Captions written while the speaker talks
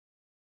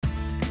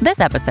This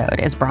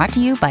episode is brought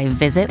to you by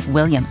Visit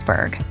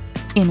Williamsburg.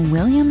 In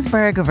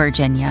Williamsburg,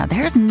 Virginia,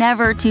 there's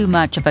never too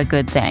much of a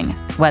good thing.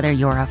 Whether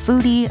you're a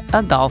foodie,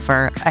 a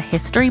golfer, a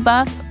history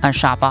buff, a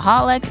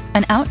shopaholic,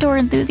 an outdoor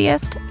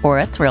enthusiast, or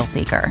a thrill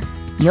seeker,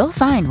 you'll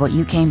find what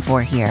you came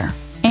for here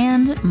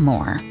and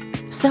more.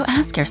 So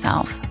ask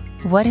yourself,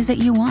 what is it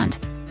you want?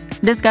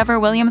 Discover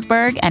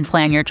Williamsburg and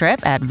plan your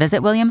trip at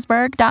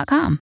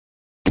visitwilliamsburg.com.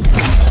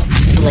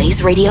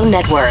 Blaze Radio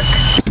Network.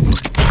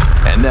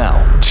 And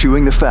now,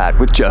 Chewing the Fat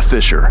with Jeff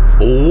Fisher.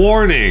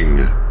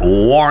 Warning,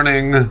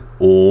 warning,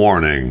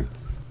 warning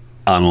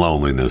on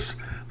loneliness.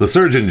 The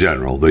Surgeon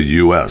General, the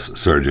U.S.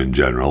 Surgeon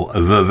General,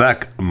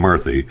 Vivek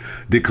Murthy,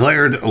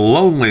 declared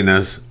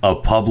loneliness a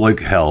public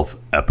health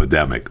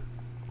epidemic.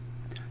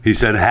 He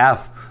said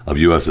half of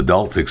U.S.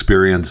 adults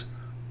experience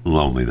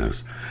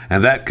loneliness,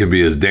 and that can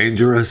be as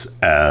dangerous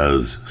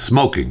as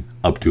smoking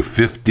up to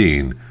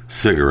 15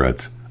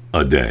 cigarettes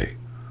a day.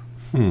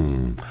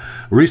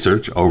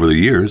 Research over the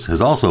years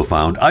has also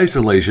found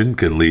isolation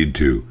can lead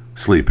to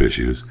sleep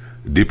issues,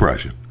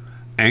 depression,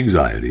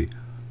 anxiety,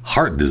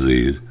 heart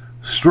disease,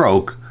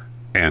 stroke,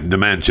 and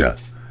dementia.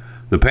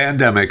 The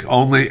pandemic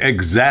only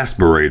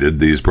exacerbated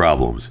these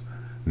problems.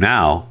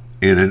 Now,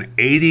 in an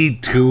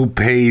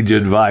 82-page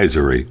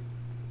advisory,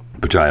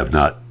 which I have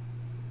not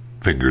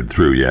fingered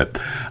through yet,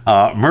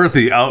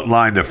 Murthy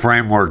outlined a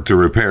framework to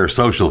repair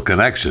social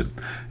connection.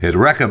 It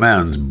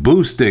recommends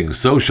boosting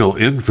social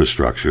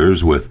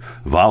infrastructures with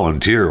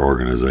volunteer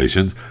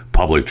organizations,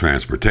 public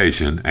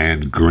transportation,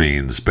 and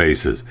green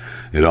spaces.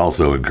 It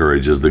also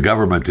encourages the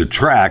government to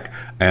track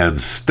and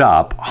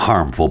stop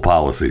harmful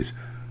policies.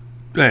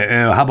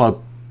 How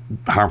about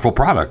harmful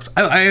products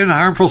and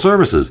harmful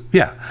services?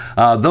 Yeah,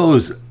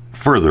 those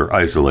further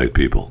isolate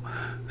people.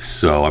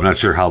 So I'm not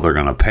sure how they're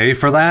going to pay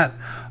for that,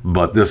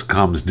 but this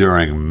comes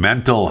during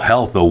Mental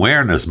Health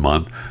Awareness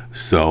Month.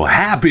 So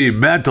happy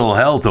Mental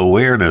Health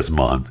Awareness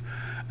Month.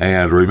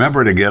 And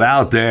remember to get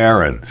out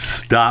there and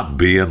stop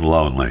being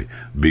lonely.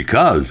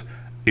 Because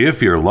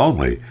if you're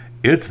lonely,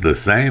 it's the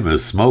same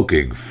as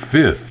smoking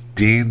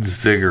 15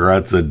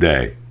 cigarettes a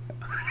day.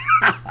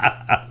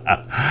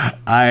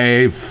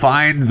 I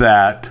find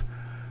that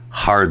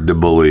hard to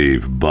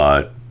believe,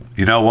 but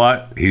you know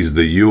what? He's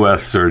the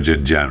U.S.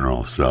 Surgeon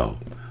General, so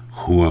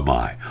who am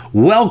I?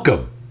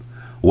 Welcome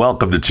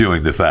to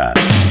Chewing the Fat.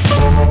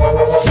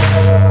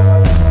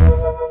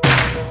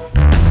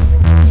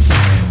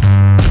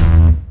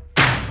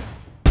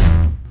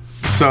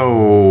 So,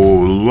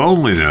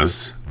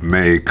 loneliness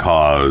may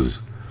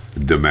cause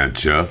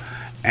dementia,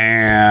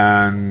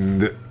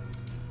 and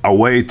a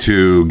way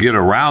to get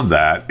around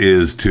that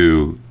is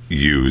to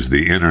use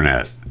the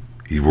internet,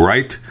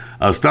 right?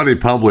 A study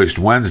published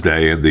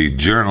Wednesday in the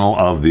Journal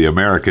of the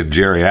American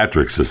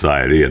Geriatric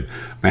Society, and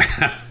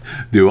man,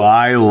 do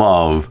I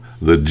love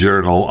the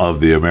Journal of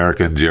the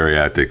American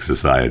Geriatric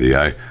Society.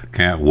 I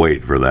can't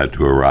wait for that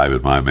to arrive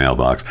in my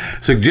mailbox.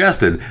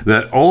 Suggested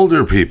that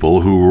older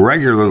people who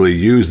regularly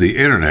use the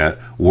internet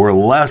were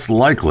less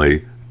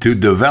likely to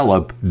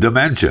develop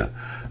dementia.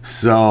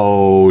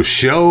 So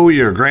show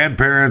your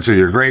grandparents or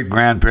your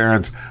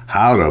great-grandparents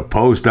how to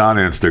post on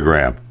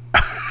Instagram.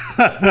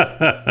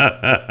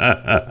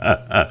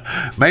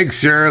 Make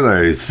sure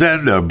they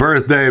send a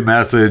birthday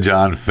message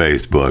on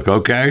Facebook,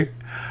 okay?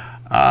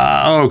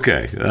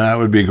 Okay, that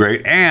would be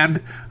great.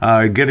 And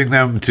getting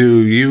them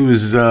to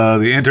use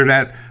the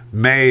internet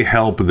may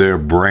help their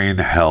brain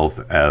health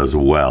as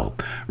well.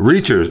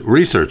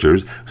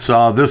 Researchers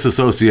saw this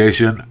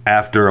association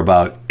after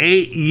about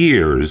 8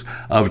 years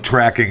of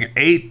tracking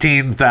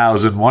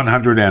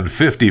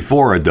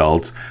 18,154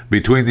 adults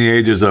between the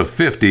ages of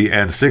 50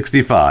 and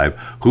 65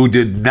 who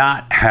did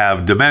not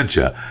have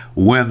dementia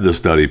when the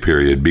study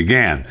period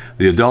began.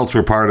 The adults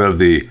were part of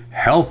the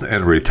Health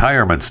and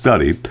Retirement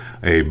Study,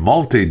 a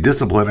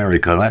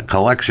multidisciplinary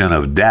collection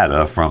of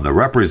data from the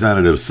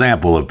representative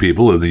sample of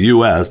people in the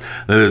U.S.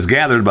 that is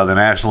gathered by the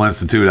National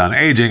Institute on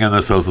Aging and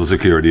the Social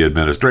Security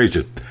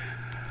Administration.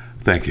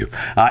 Thank you.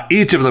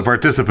 Each of the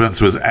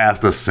participants was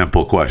asked a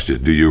simple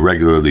question. Do you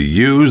regularly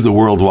use the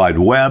World Wide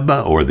Web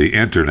or the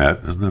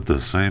Internet, isn't it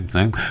the same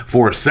thing,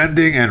 for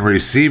sending and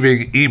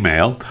receiving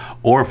email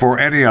or for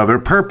any other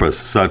purpose,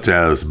 such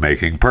as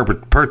making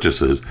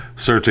purchases,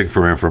 searching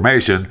for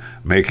information,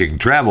 making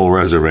travel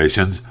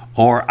reservations,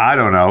 or, I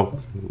don't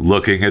know,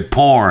 looking at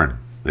porn?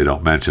 They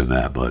don't mention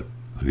that, but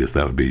I guess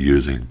that would be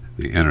using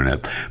the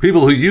internet.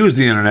 People who used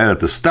the internet at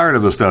the start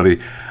of the study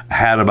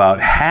had about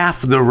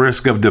half the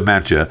risk of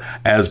dementia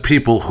as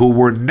people who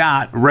were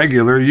not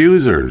regular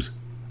users.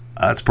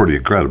 That's pretty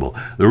incredible.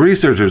 The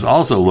researchers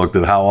also looked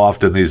at how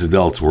often these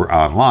adults were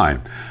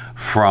online,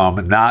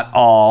 from not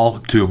all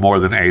to more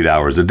than 8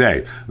 hours a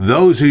day.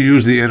 Those who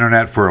used the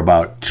internet for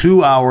about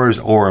 2 hours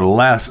or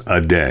less a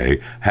day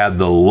had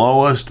the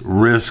lowest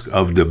risk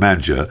of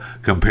dementia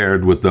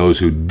compared with those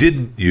who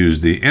didn't use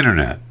the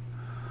internet.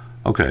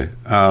 Okay,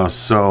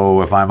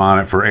 so if I'm on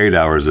it for 8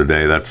 hours a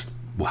day,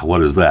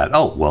 what is that?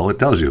 Oh, well, it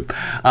tells you.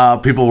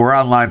 People who were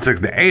online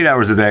 6 to 8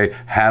 hours a day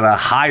had a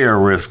higher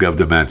risk of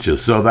dementia.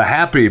 So the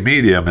happy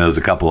medium is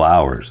a couple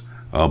hours.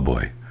 Oh,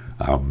 boy.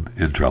 I'm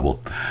in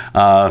trouble.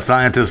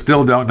 Scientists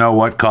still don't know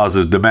what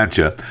causes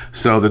dementia,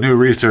 so the new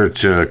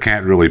research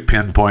can't really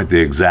pinpoint the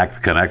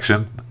exact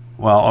connection.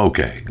 Well,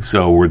 okay,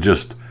 so we're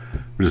just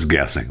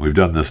guessing. We've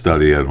done this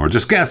study and we're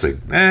just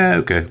guessing.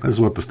 Okay, this is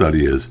what the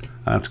study is.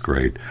 That's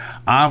great.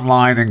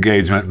 Online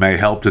engagement may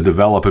help to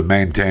develop and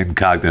maintain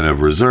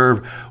cognitive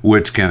reserve,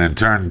 which can in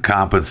turn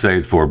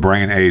compensate for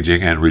brain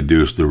aging and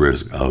reduce the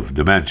risk of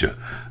dementia.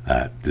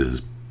 That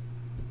is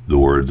the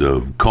words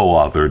of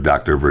co-author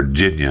Dr.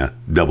 Virginia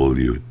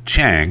W.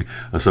 Chang,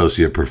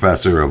 Associate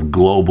Professor of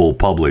Global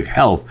Public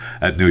Health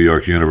at New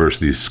York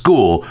University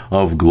School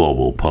of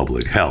Global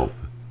Public Health.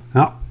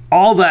 Now,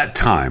 all that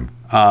time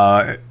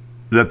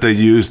that they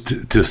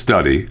used to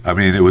study, I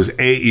mean, it was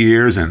 8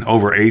 years and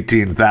over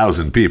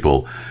 18,000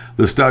 people.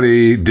 The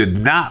study did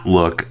not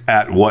look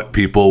at what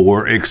people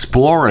were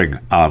exploring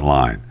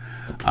online.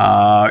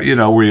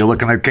 Were you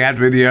looking at cat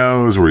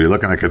videos? Were you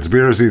looking at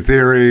conspiracy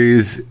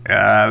theories?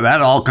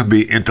 That all can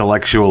be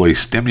intellectually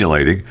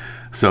stimulating.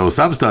 So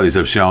some studies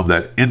have shown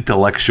that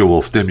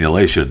intellectual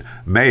stimulation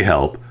may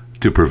help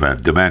to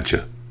prevent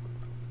dementia.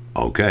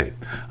 Okay.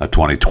 A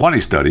 2020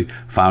 study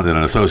found an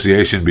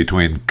association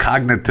between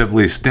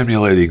cognitively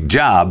stimulating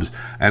jobs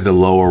and a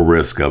lower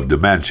risk of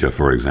dementia,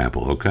 for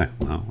example. Okay,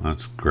 well,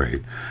 that's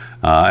great.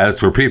 As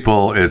for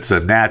people, it's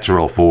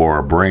natural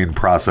for brain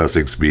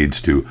processing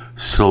speeds to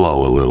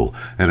slow a little,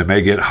 and it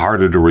may get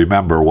harder to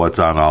remember what's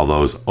on all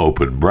those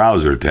open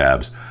browser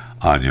tabs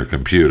on your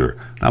computer.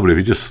 Now, but if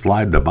you just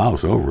slide the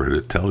mouse over it,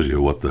 it tells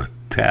you what the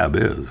tab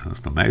is. That's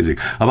amazing.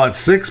 About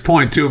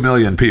 6.2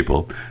 million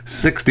people,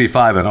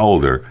 65 and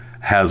older,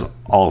 has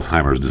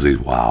Alzheimer's disease.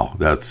 Wow,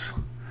 that's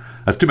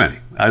too many.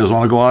 I just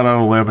want to go out on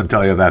a limb and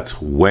tell you that's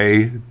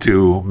way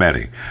too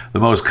many. The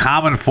most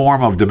common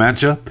form of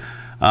dementia,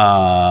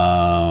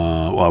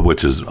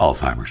 which is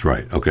Alzheimer's,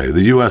 right? Okay.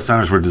 The U.S.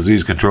 Centers for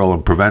Disease Control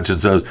and Prevention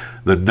says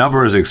the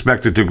number is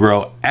expected to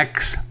grow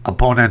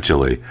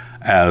exponentially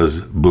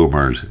as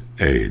boomers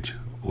age.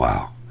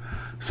 Wow.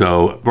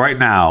 So right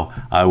now,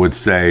 I would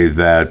say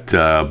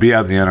that be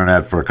on the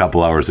internet for a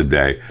couple hours a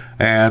day.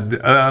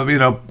 And,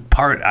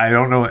 I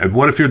don't know. And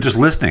what if you're just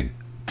listening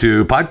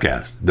to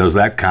podcasts? Does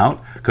that count?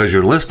 Because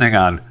you're listening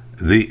on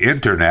the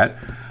internet.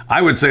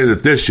 I would say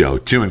that this show,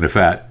 Chewing the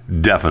Fat,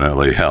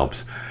 definitely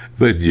helps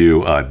with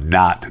you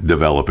not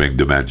developing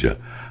dementia.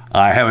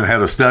 I haven't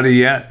had a study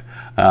yet,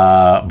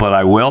 but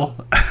I will.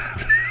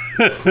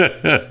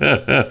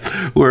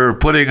 We're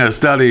putting a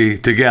study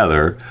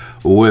together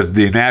with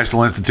the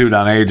National Institute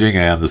on Aging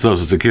and the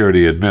Social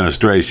Security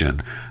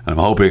Administration. I'm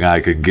hoping I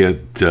can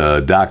get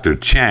Dr.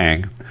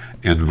 Chang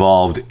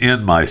involved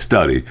in my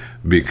study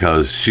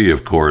because she,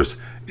 of course,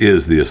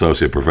 is the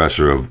Associate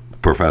Professor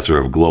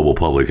of Global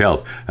Public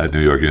Health at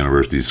New York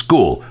University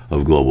School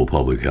of Global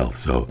Public Health.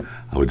 So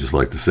I would just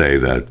like to say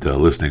that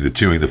listening to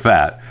Chewing the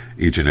Fat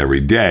each and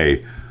every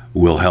day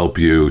will help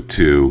you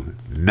to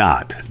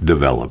not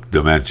develop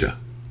dementia.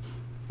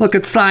 Look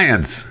at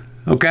science,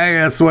 okay?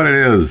 That's what it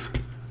is.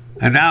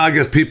 And now I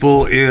guess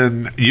people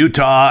in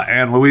Utah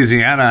and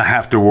Louisiana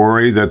have to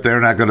worry that they're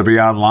not going to be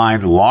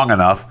online long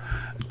enough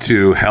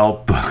to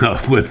help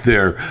with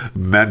their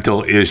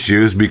mental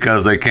issues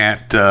because they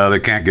can't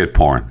get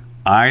porn.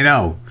 I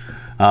know.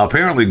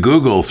 Apparently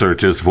Google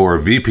searches for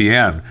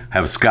VPN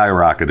have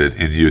skyrocketed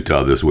in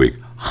Utah this week.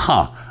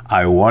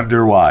 I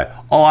wonder why.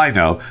 Oh, I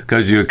know,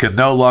 because you can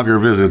no longer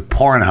visit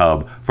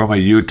Pornhub from a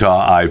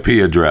Utah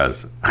IP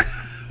address.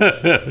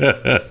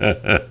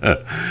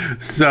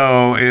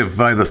 So if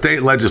the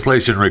state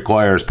legislation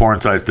requires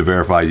porn sites to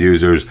verify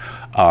users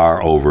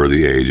are over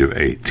the age of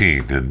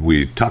 18, and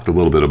we talked a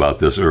little bit about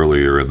this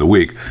earlier in the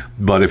week,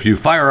 but if you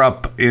fire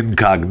up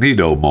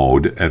incognito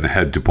mode and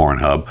head to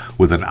Pornhub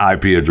with an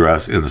IP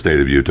address in the state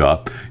of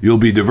Utah, you'll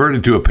be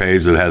diverted to a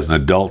page that has an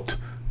adult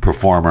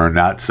performer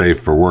not safe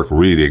for work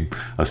reading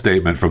a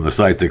statement from the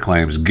site that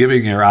claims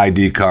giving your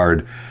ID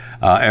card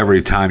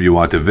every time you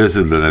want to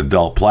visit an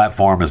adult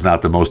platform is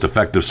not the most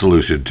effective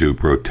solution to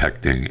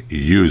protecting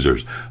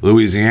users.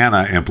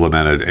 Louisiana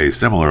implemented a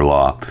similar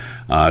law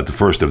at the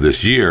first of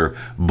this year,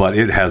 but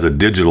it has a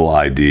digital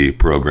ID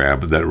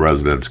program that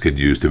residents can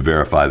use to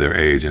verify their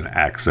age and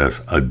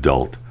access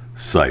adult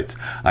sites.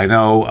 I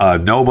know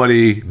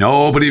nobody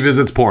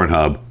visits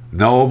Pornhub.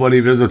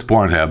 Nobody visits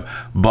Pornhub,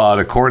 but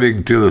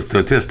according to the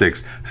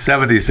statistics,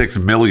 76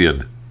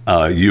 million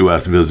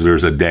U.S.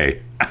 visitors a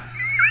day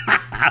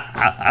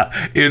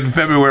in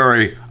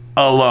February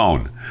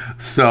alone.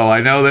 So I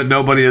know that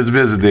nobody is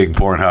visiting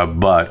Pornhub,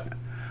 but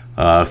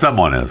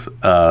someone is.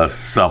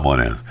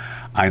 Someone is.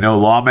 I know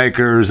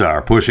lawmakers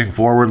are pushing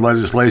forward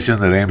legislation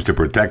that aims to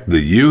protect the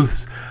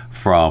youth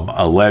from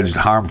alleged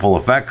harmful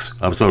effects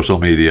of social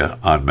media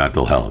on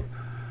mental health.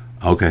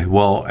 Okay,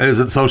 well,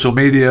 isn't social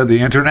media the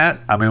internet?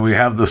 I mean, we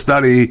have the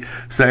study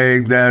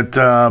saying that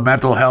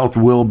mental health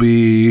will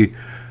be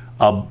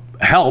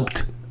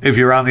helped if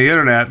you're on the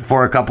internet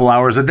for a couple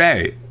hours a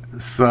day.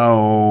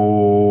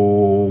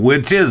 So,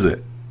 which is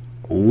it?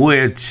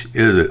 Which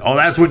is it? Oh,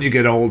 that's when you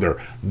get older.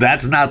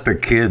 That's not the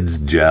kids,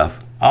 Jeff.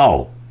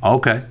 Oh,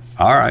 okay.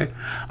 All right.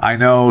 I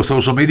know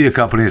social media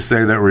companies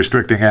say that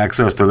restricting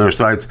access to their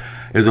sites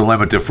is a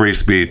limit to free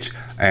speech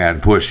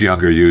and push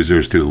younger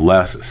users to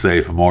less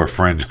safe, more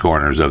fringe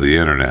corners of the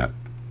internet.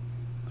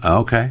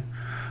 Okay.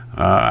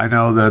 I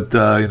know that,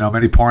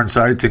 many porn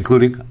sites,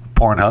 including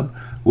Pornhub,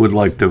 would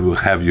like to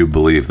have you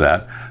believe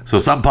that. So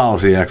some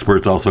policy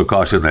experts also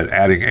caution that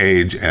adding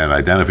age and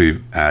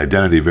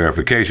identity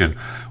verification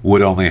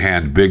would only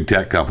hand big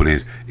tech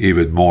companies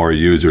even more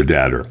user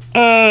data.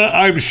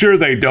 I'm sure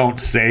they don't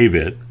save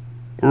it.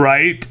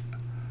 Right?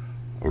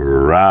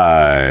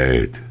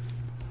 Right.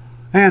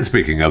 And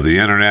speaking of the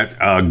internet,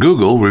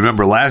 Google,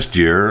 remember last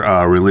year,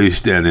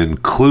 released an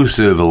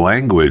inclusive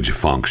language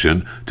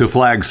function to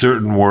flag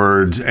certain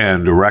words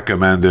and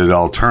recommended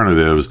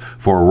alternatives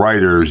for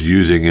writers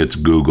using its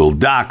Google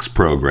Docs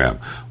program.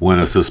 When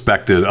a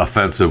suspected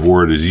offensive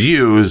word is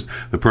used,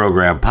 the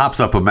program pops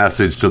up a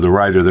message to the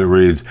writer that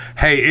reads,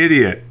 "Hey,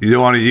 idiot, you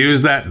don't want to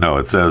use that?" No,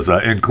 it says,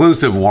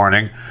 inclusive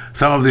warning.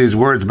 Some of these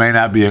words may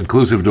not be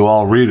inclusive to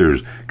all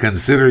readers.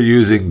 Consider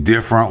using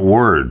different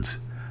words.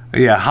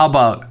 Yeah, how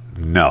about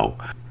no?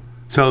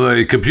 So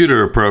the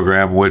computer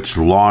program, which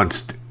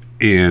launched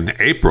in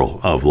April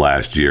of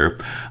last year,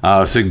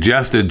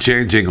 suggested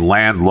changing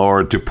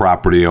landlord to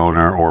property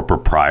owner or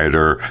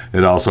proprietor.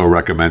 It also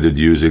recommended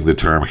using the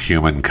term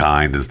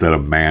humankind instead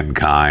of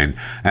mankind,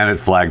 and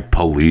it flagged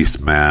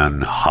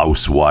policeman,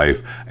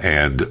 housewife,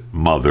 and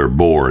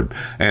motherboard.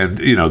 And,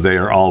 they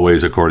are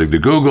always, according to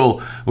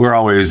Google, we're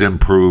always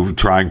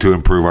trying to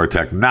improve our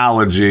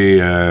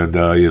technology and,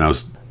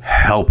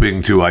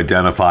 helping to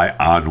identify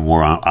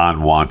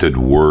unwanted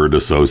word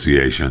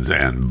associations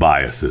and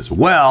biases.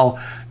 Well,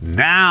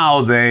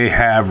 now they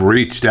have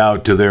reached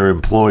out to their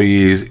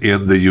employees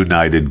in the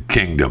United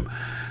Kingdom.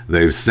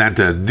 They've sent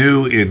a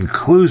new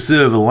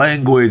inclusive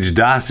language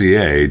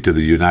dossier to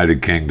the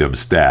United Kingdom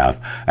staff,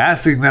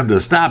 asking them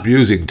to stop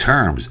using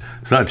terms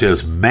such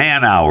as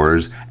man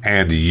hours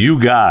and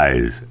you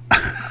guys.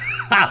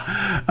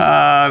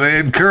 They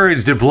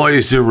encouraged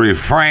employees to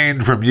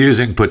refrain from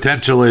using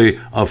potentially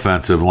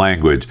offensive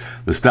language.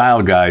 The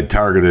style guide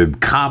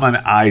targeted common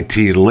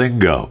IT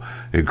lingo,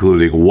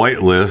 including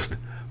whitelist,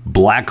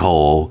 black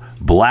hole,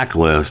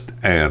 blacklist,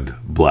 and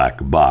black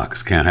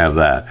box. Can't have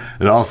that.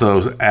 It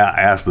also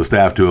asked the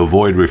staff to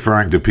avoid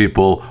referring to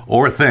people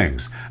or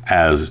things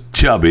as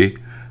chubby,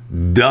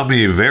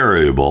 dummy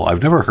variable.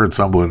 I've never heard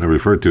someone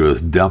referred to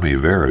as dummy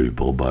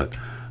variable, but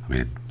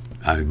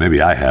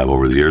maybe I have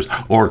over the years,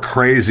 or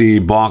crazy,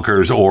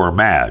 bonkers, or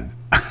mad.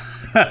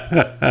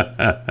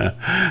 The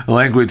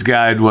language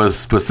guide was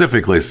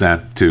specifically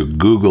sent to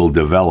Google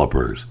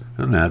developers,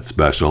 and that's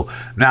special.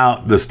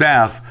 Now, the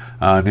staff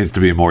needs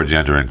to be more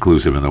gender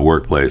inclusive in the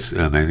workplace,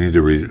 and they need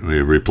to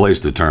replace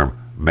the term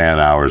man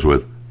hours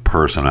with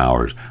person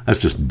hours.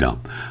 That's just dumb.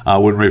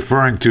 When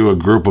referring to a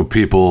group of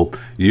people,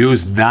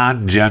 use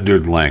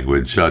non-gendered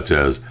language such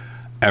as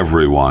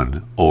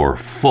everyone or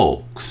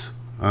folks.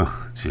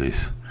 Oh,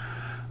 jeez.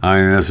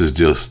 This is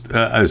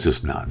it's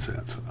just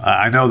nonsense.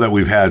 I know that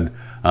we've had,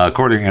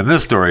 according in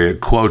this story,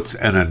 it quotes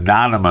an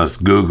anonymous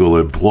Google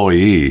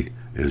employee.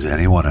 Is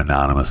anyone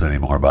anonymous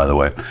anymore, by the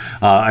way?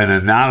 An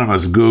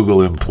anonymous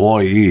Google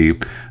employee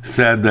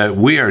said that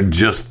we are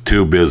just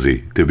too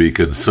busy to be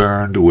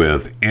concerned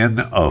with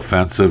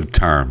inoffensive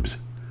terms.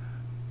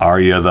 Are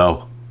you,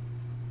 though?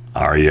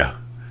 Are you?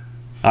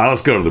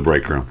 Let's go to the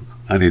break room.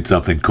 I need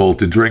something cold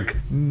to drink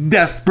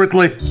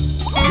desperately.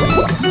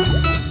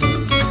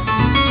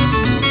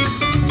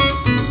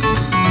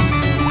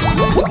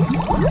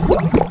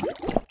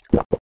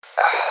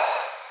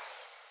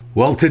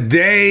 Well,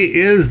 today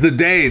is the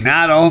day.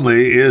 Not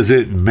only is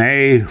it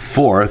May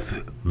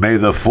 4th, may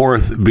the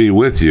 4th be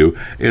with you,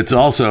 it's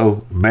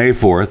also May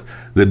 4th,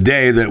 the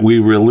day that we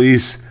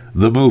release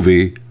the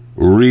movie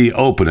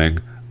Reopening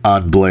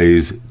on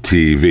Blaze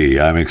TV.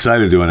 I'm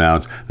excited to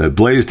announce that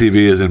Blaze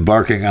TV is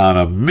embarking on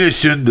a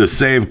mission to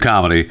save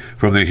comedy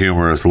from the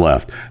humorous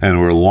left. And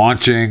we're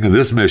launching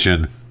this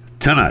mission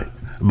tonight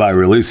by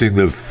releasing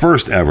the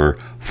first ever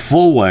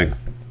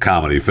full-length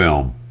comedy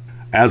film.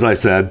 As I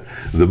said,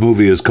 the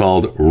movie is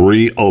called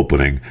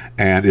Reopening,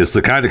 and it's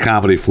the kind of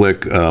comedy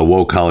flick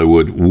woke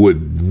Hollywood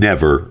would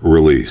never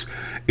release.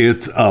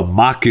 It's a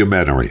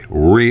mockumentary,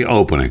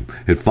 Reopening.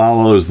 It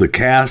follows the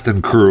cast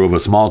and crew of a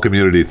small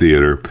community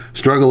theater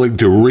struggling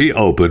to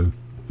reopen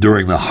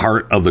during the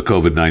heart of the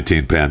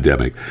COVID-19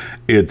 pandemic.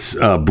 It's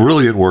a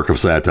brilliant work of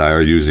satire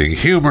using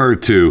humor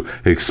to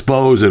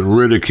expose and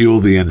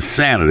ridicule the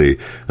insanity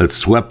that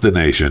swept the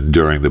nation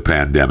during the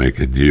pandemic,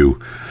 and you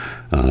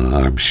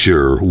I'm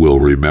sure will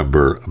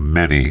remember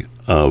many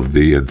of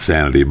the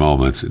insanity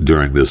moments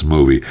during this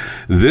movie.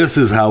 This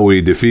is how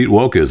we defeat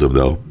wokeism,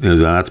 though,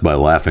 and that's by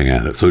laughing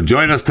at it. So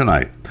join us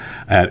tonight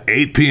at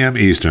 8 p.m.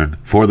 Eastern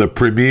for the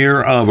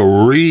premiere of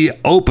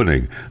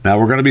Reopening. Now,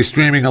 we're going to be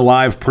streaming a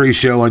live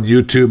pre-show on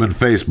YouTube and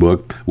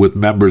Facebook with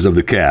members of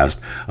the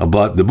cast,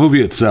 but the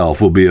movie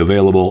itself will be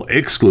available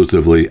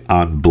exclusively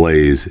on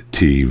Blaze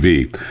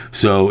TV.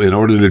 So in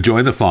order to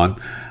join the fun,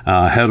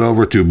 head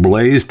over to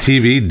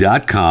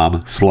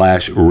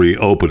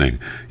blazetv.com/reopening.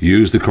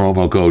 Use the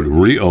promo code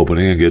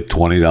reopening and get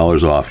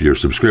 $20 off your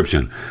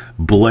subscription.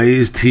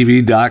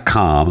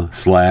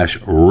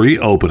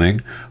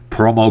 blazetv.com/reopening,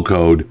 promo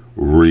code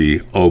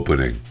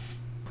reopening.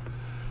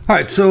 All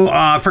right, so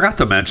I forgot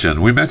to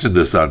mention, we mentioned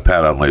this on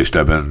Pat Unleashed.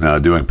 I've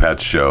been doing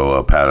Pat's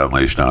show, Pat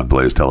Unleashed, on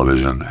Blaze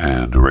Television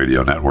and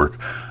Radio Network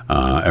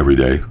every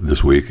day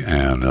this week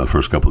and the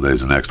first couple of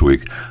days of next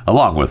week,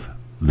 along with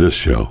this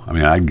show. I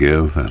mean, I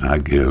give and I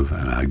give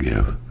and I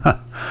give.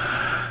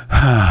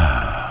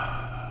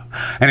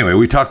 Anyway,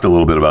 we talked a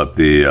little bit about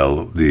the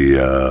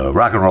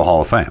Rock and Roll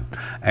Hall of Fame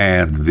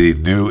and the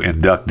new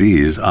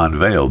inductees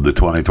unveiled, the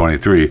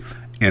 2023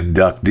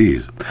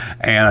 inductees,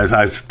 and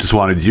I just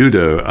wanted you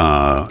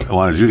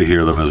to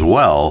hear them as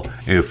well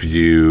if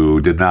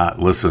you did not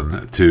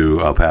listen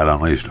to Pat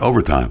Unleashed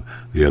Overtime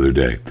the other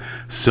day.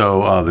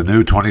 So the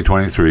new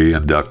 2023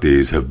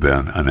 inductees have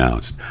been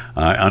announced.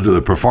 Under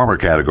the performer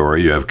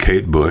category, you have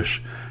Kate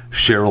Bush,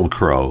 Sheryl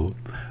Crow,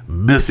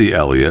 Missy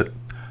Elliott,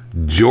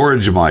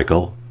 George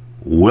Michael,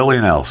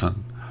 Willie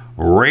Nelson,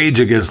 Rage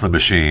Against the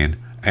Machine,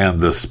 and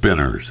the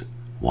Spinners.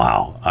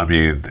 Wow. I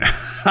mean,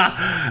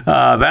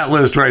 that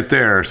list right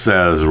there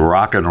says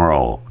rock and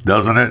roll,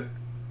 doesn't it?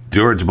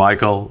 George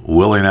Michael,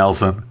 Willie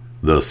Nelson,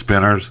 the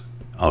Spinners.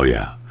 Oh,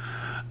 yeah.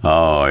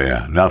 Oh,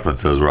 yeah. Nothing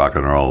says rock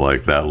and roll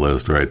like that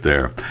list right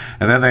there.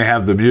 And then they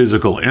have the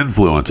Musical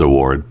Influence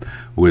Award,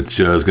 which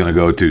is going to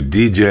go to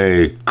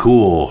DJ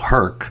Kool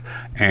Herc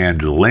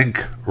and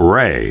Link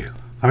Wray.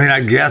 I mean,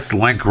 I guess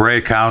Link Wray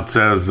counts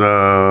as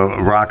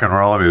rock and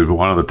roll. I mean,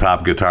 one of the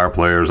top guitar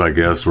players, I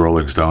guess.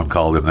 Rolling Stone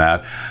called him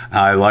that.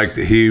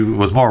 He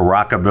was more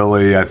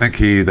rockabilly. I think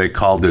they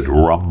called it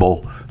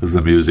rumble, is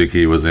the music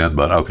he was in.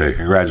 But okay,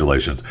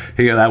 congratulations.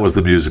 That was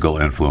the Musical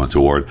Influence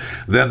Award.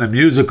 Then the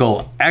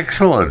Musical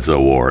Excellence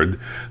Award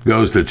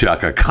goes to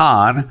Chaka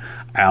Khan,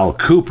 Al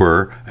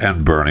Kooper,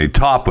 and Bernie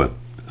Taupin.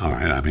 All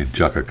right, I mean,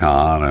 Chaka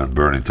Khan and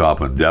Bernie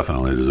Taupin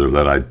definitely deserve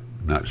that. I'm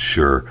not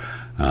sure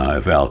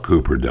if Al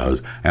Kooper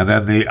does. And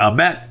then the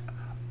Ahmet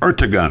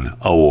Ertegun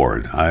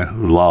Award. I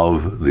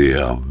love the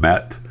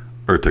Ahmet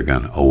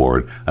Ertegun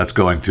Award. That's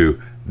going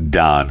to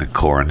Don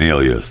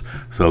Cornelius.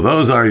 So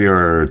those are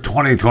your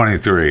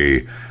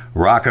 2023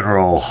 Rock and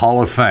Roll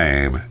Hall of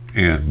Fame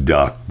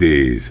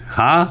inductees.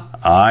 Huh?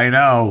 I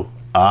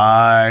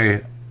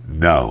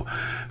know.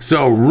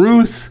 So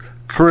Ruth's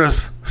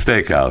Chris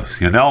Steakhouse.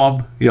 You know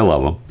them, you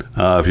love them.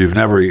 If you've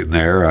never eaten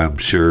there, I'm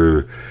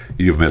sure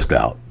you've missed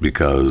out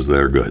because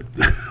they're good.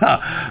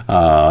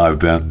 I've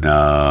been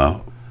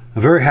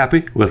very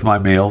happy with my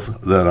meals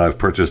that I've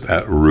purchased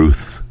at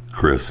Ruth's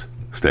Chris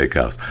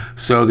Steakhouse.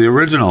 So the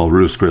original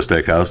Ruth's Chris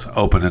Steakhouse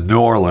opened in New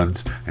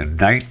Orleans in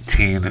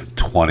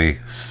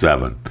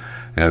 1927.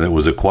 And it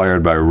was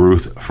acquired by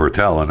Ruth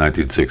Fertel in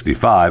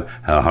 1965,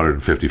 had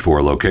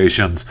 154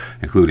 locations,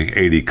 including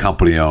 80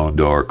 company-owned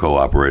or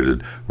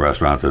co-operated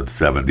restaurants and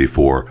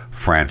 74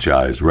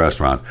 franchise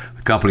restaurants.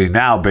 The company,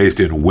 now based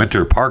in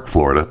Winter Park,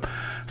 Florida,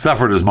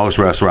 suffered as most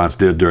restaurants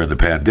did during the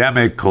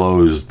pandemic,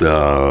 closed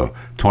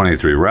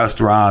 23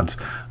 restaurants,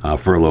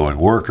 furloughing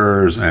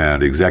workers,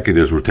 and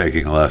executives were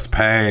taking less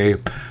pay.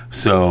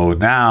 So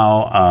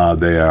now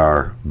they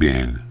are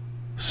being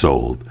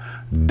sold.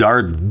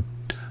 Darden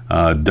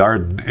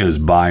is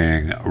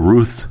buying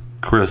Ruth's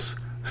Chris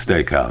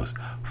Steakhouse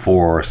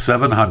for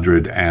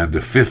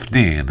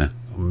 $715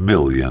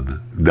 million.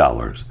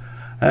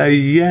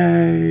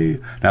 Yay!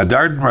 Now,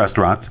 Darden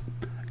Restaurants,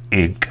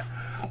 Inc.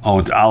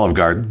 owns Olive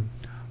Garden,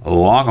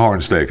 Longhorn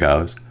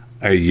Steakhouse,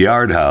 a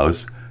Yard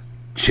House,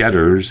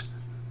 Cheddar's,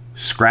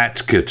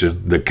 Scratch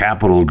Kitchen, the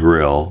Capitol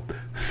Grill,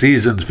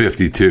 Seasons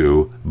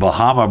 52,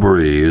 Bahama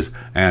Breeze,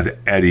 and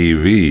Eddie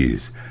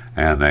V's.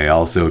 And they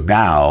also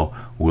now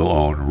will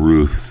own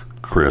Ruth's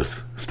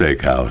Chris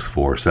Steakhouse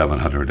for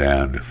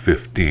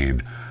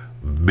 $715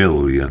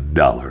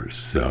 million.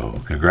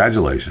 So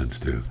congratulations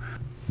to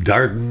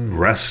Darden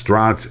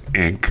Restaurants,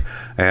 Inc.,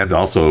 and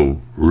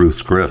also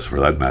Ruth's Chris, for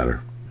that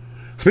matter.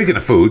 Speaking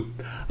of food,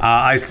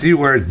 I see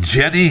where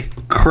Jenny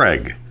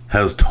Craig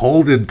has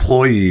told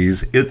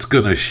employees it's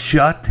going to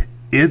shut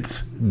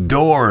its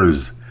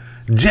doors.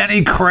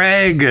 Jenny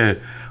Craig!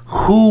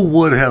 Who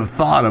would have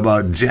thought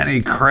about Jenny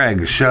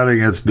Craig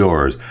shutting its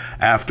doors?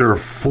 After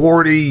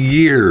 40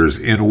 years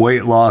in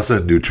weight loss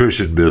and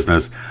nutrition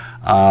business,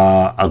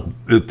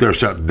 they're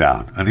shutting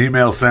down. An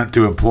email sent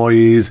to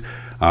employees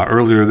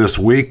earlier this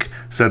week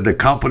said the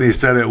company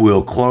said it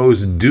will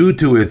close due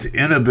to its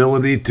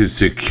inability to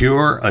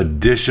secure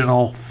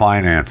additional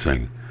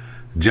financing.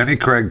 Jenny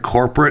Craig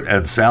corporate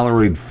and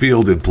salaried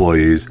field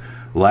employees'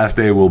 last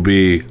day will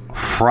be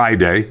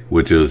Friday,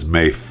 which is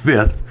May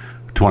 5th,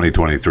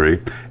 2023,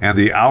 and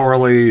the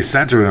hourly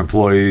center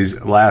employees'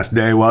 last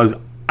day was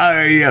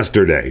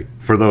yesterday.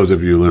 For those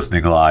of you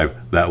listening live,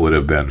 that would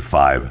have been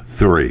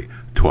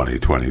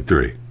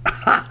 5/3/2023.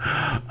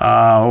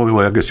 Well,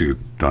 I guess you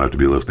don't have to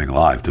be listening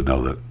live to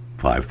know that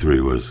 5/3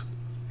 was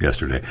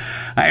yesterday.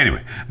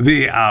 Anyway,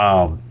 the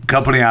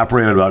company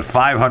operated about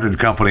 500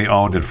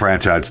 company-owned and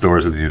franchise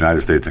stores in the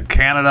United States and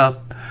Canada.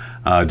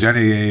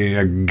 Jenny,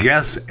 I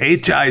guess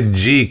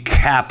HIG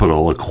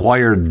Capital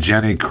acquired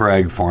Jenny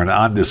Craig for an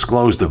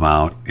undisclosed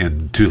amount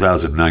in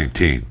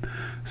 2019.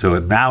 So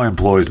it now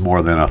employs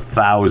more than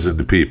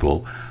 1,000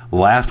 people.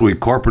 Last week,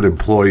 corporate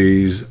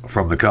employees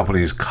from the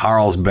company's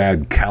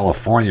Carlsbad,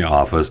 California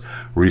office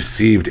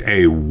received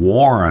a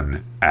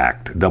WARN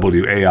Act,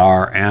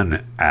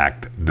 W-A-R-N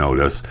Act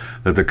notice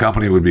that the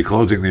company would be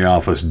closing the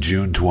office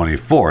June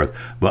 24th,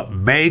 but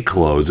may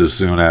close as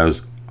soon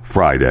as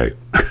Friday.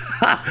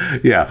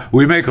 Yeah,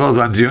 we may close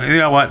on June. You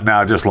know what?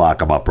 Now just lock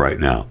them up right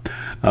now.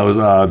 That was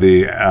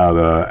the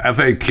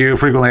FAQ,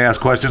 frequently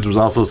asked questions, was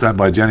also sent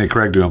by Jenny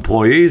Craig to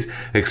employees,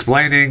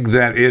 explaining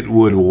that it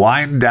would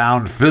wind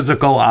down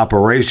physical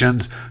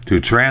operations to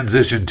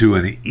transition to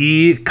an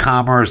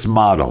e-commerce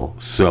model.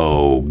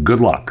 So good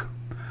luck.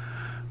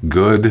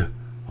 Good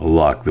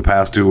luck. The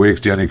past 2 weeks,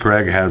 Jenny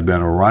Craig has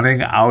been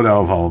running out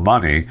of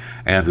money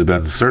and has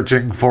been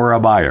searching for a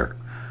buyer.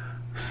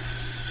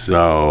 So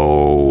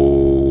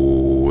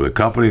the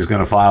company's going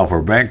to file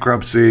for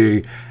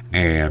bankruptcy,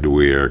 and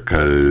we're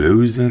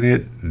closing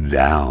it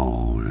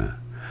down.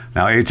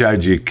 Now,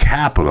 HIG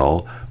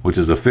Capital, which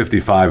is a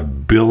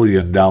 $55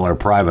 billion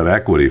private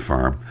equity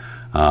firm,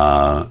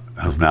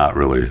 has not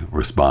really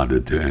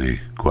responded to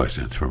any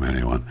questions from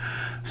anyone.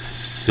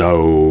 So,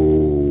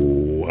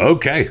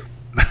 okay.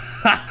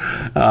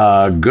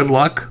 Good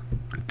luck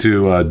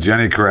to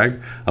Jenny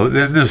Craig.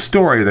 In this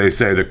story, they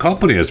say the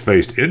company has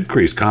faced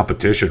increased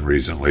competition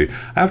recently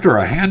after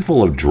a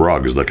handful of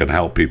drugs that can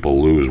help people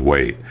lose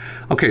weight.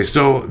 Okay,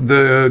 so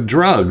the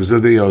drugs, the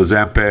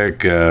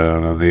Ozempic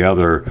and the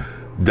other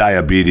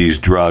diabetes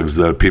drugs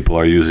that people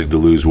are using to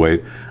lose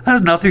weight,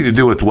 has nothing to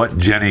do with what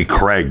Jenny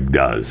Craig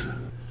does.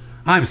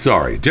 I'm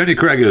sorry. Jenny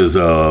Craig is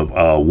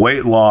a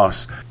weight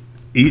loss,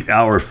 eat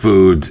our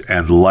foods,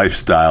 and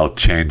lifestyle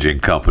changing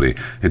company.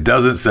 It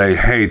doesn't say,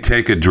 hey,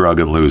 take a drug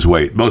and lose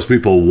weight. Most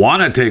people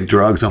want to take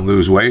drugs and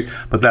lose weight,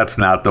 but that's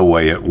not the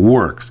way it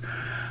works.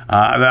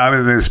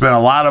 They spent a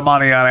lot of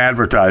money on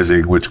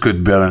advertising, which could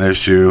have been an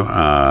issue.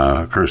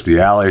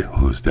 Kirstie Alley,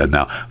 who's dead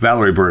now,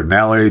 Valerie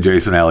Bertinelli,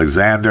 Jason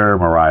Alexander,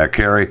 Mariah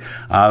Carey.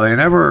 They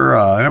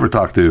never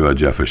talked to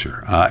Jeff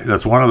Fisher.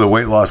 That's one of the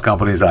weight loss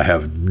companies I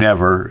have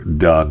never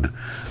done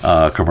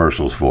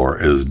commercials for,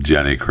 is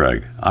Jenny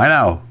Craig. I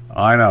know.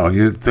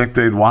 You'd think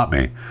they'd want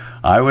me.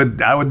 I would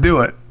do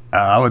it.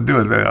 I would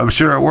do it. I'm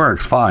sure it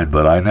works fine,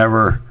 but I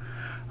never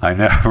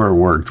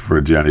worked for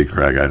Jenny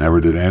Craig. I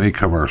never did any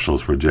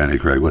commercials for Jenny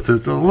Craig. It's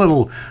a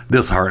little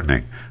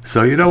disheartening.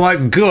 So you know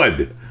what?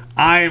 Good.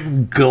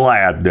 I'm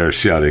glad they're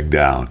shutting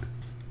down.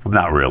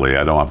 Not really.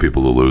 I don't want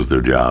people to lose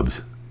their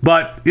jobs.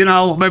 But,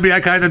 maybe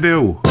I kind of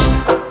do.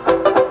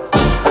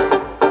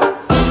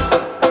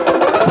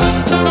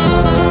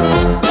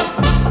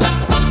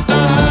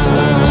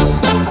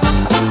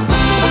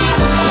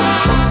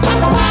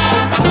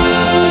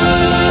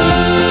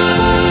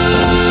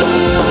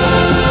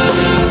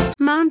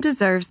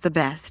 Deserves the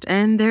best,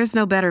 and there's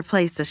no better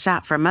place to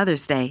shop for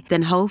Mother's Day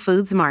than Whole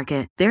Foods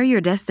Market. They're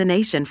your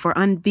destination for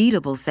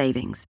unbeatable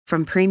savings,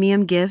 from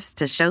premium gifts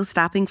to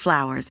show-stopping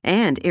flowers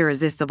and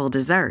irresistible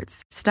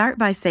desserts. Start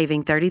by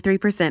saving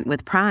 33%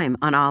 with Prime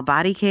on all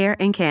body care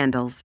and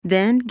candles.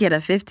 Then get a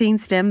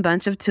 15-stem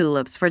bunch of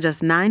tulips for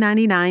just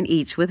 $9.99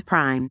 each with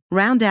Prime.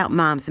 Round out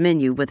Mom's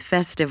menu with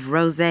festive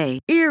rosé,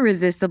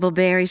 irresistible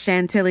berry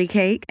chantilly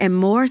cake, and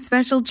more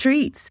special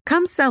treats.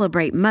 Come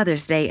celebrate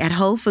Mother's Day at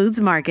Whole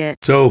Foods Market.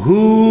 So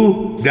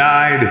who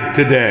died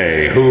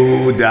today?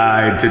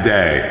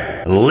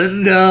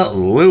 Linda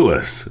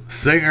Lewis,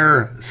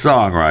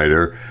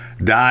 singer-songwriter,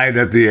 died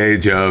at the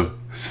age of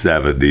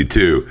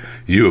 72.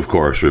 You, of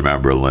course,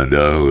 remember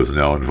Linda, who is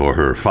known for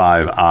her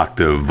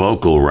 5-octave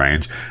vocal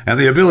range and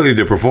the ability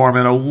to perform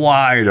in a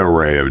wide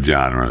array of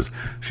genres.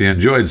 She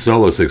enjoyed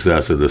solo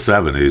success in the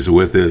 70s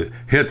with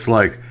hits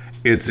like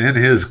It's in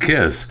His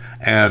Kiss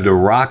and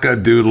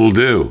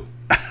Rock-a-Doodle-Doo.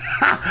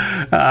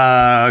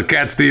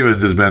 Cat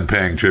Stevens has been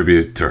paying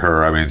tribute to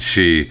her. I mean,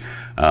 she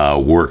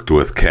worked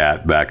with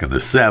Cat back in the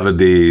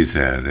 70s,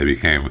 and they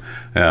became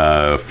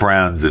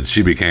friends, and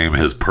she became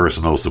his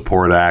personal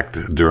support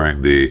act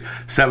during the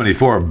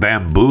 74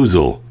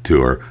 Bamboozle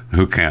tour.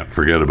 Who can't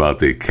forget about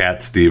the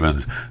Cat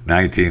Stevens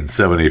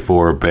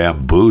 1974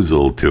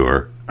 Bamboozle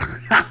tour?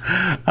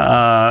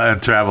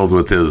 And traveled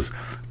with his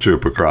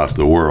troupe across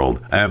the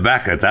world. And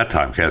back at that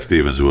time, Cat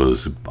Stevens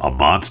was a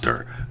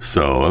monster,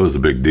 so it was a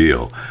big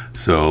deal.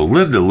 So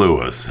Linda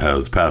Lewis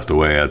has passed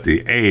away at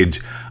the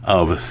age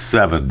of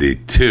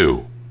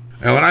 72.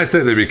 And when I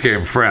say they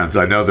became friends,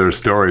 I know there's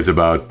stories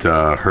about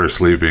her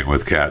sleeping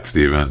with Cat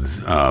Stevens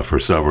for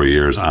several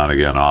years, on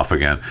again, off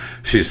again.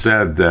 She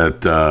said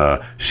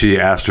that she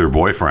asked her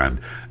boyfriend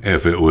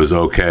if it was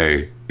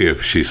okay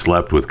if she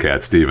slept with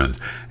Cat Stevens,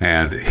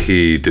 and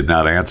he did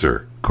not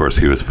answer. Of course,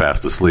 he was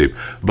fast asleep,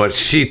 but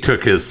she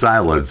took his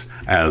silence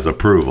as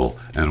approval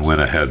and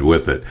went ahead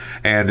with it.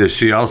 And as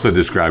she also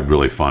described,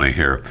 really funny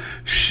here,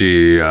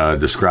 she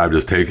described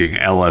as taking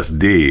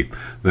LSD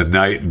the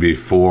night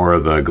before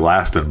the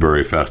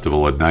Glastonbury Festival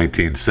in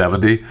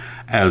 1970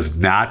 as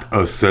not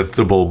a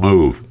sensible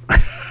move.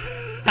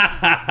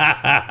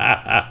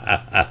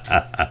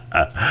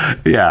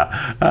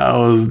 Yeah, that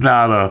was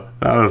not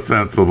a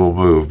sensible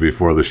move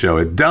before the show.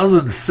 It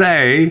doesn't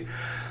say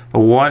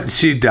what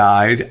she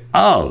died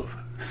of.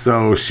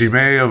 So she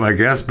may have, I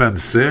guess, been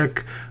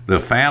sick. The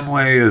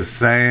family is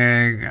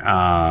saying,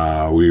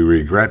 we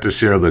regret to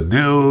share the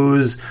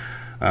news.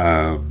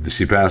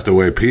 She passed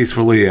away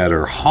peacefully at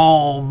her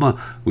home.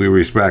 We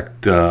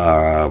respect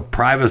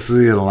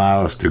privacy and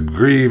allow us to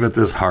grieve at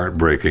this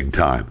heartbreaking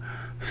time.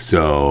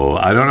 So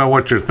I don't know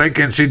what you're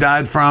thinking she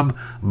died from,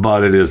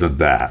 but it isn't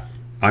that.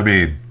 I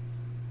mean,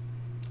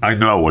 I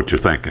know what you're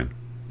thinking,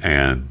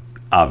 and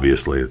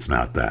obviously it's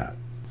not that.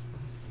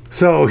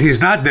 So he's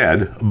not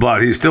dead,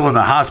 but he's still in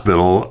the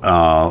hospital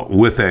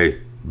with a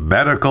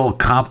medical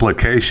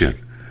complication.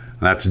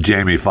 That's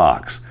Jamie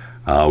Foxx.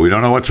 We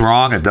don't know what's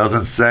wrong. It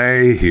doesn't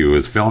say. He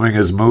was filming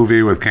his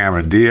movie with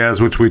Cameron Diaz,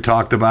 which we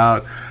talked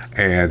about,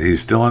 and he's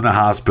still in the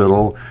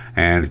hospital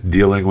and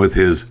dealing with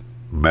his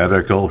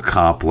medical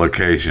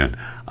complication.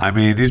 I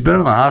mean, he's been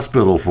in the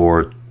hospital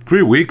for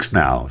 3 weeks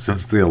now,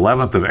 since the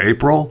 11th of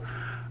April.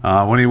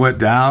 When he went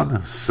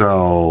down,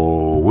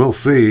 so we'll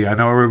see. I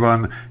know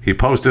everyone, he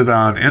posted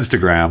on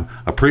Instagram,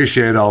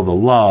 appreciate all the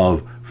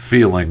love,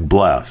 feeling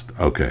blessed.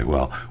 Okay,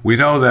 well, we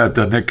know that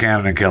Nick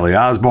Cannon and Kelly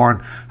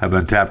Osbourne have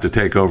been tapped to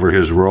take over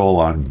his role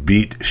on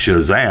Beat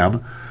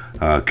Shazam.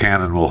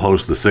 Cannon will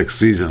host the 6th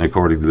season,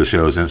 according to the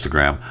show's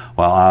Instagram,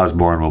 while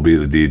Osbourne will be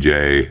the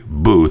DJ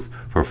booth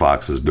for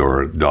Fox's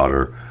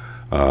daughter,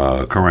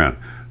 Corinne.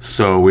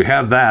 So we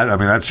have that. I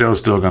mean, that show's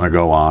still going to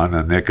go on,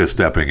 and Nick is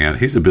stepping in.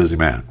 He's a busy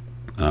man.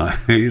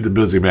 He's a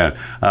busy man.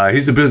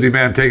 He's a busy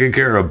man taking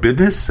care of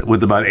business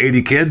with about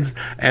 80 kids,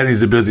 and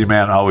he's a busy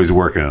man always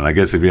working. And I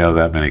guess if you have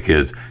that many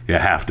kids, you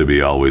have to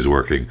be always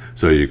working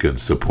so you can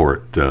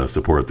support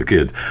the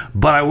kids.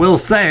 But I will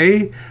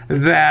say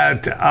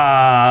that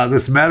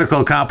this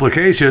medical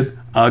complication,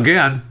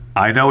 again,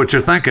 I know what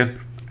you're thinking,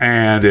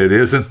 and it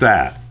isn't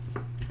that.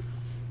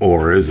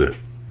 Or is it?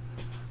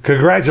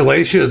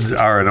 Congratulations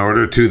are in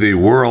order to the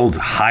world's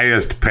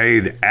highest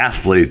paid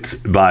athletes,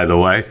 by the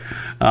way.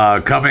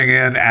 Coming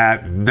in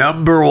at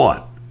number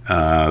one,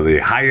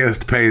 the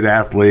highest paid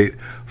athlete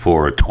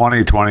for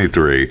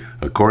 2023,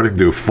 according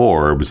to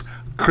Forbes,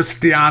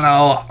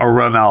 Cristiano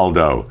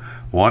Ronaldo,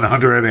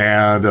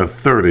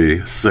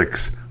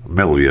 $136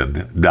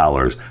 million.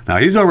 Now,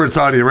 he's over in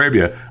Saudi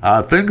Arabia.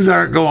 I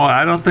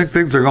don't think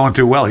things are going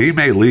too well. He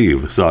may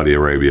leave Saudi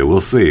Arabia.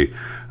 We'll see.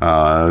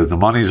 The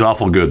money's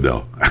awful good,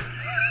 though.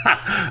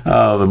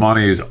 The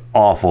money's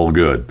awful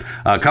good.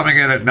 Coming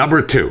in at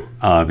number 2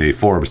 on the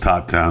Forbes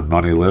Top 10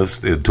 money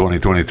list in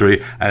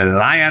 2023,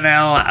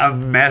 Lionel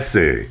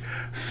Messi.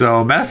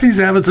 So Messi's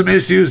having some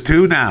issues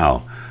too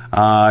now.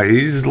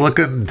 He's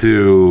looking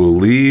to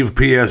leave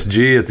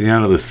PSG at the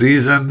end of the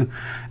season.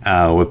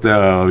 With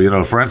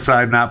the French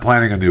side not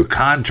planning a new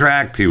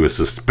contract, he was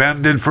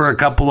suspended for a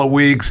couple of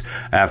weeks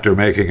after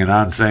making an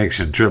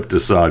unsanctioned trip to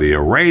Saudi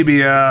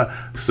Arabia.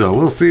 So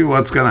we'll see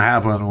what's going to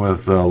happen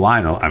with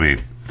Lionel. I mean,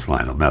 it's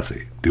Lionel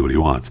Messi. Do what he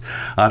wants.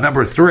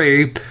 Number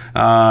 3,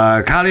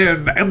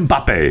 Kylian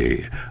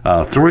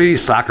Mbappe. 3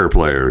 soccer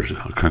players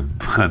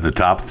in the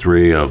top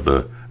 3 of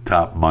the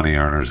top money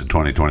earners in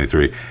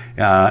 2023.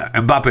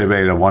 Mbappe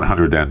made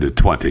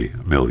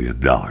 $120 million.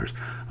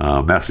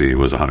 Messi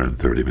was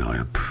 $130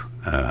 million.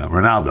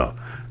 Ronaldo,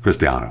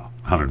 Cristiano,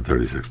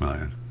 $136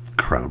 million.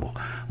 Incredible.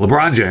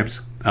 LeBron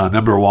James,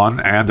 number 1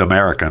 and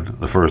American,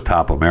 the first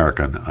top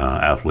American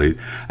athlete,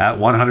 at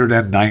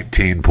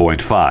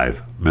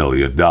 $119.5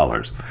 million.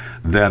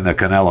 Then the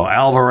Canelo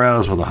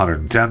Alvarez with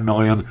 $110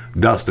 million.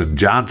 Dustin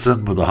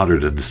Johnson with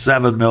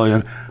 $107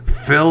 million.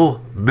 Phil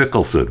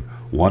Mickelson,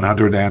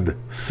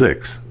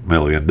 $106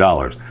 million.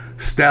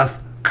 Steph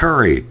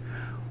Curry,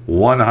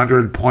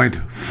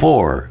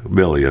 $100.4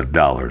 million.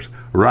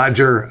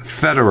 Roger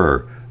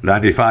Federer,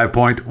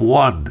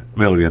 $95.1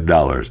 million.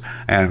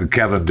 And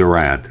Kevin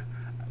Durant,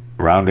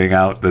 rounding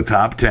out the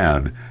top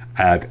 10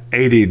 at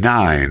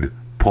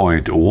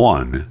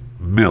 $89.1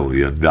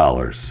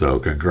 million. So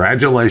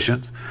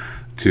congratulations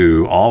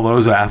to all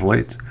those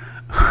athletes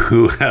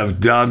who have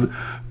done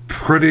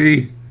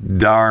pretty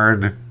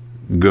darn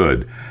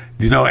good.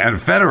 And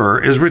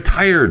Federer is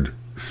retired.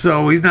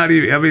 So he's not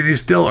even, he's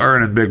still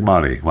earning big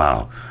money.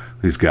 Wow.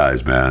 These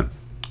guys, man,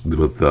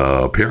 with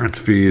appearance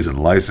fees and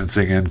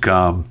licensing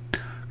income.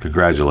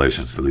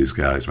 Congratulations to these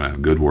guys,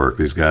 man. Good work.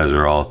 These guys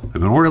are all,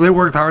 they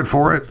worked hard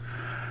for it.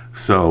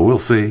 So we'll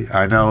see.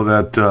 I know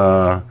that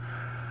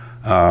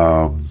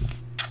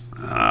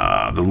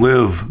the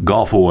Live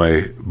Golf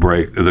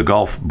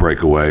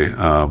Breakaway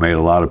made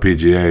a lot of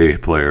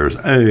PGA players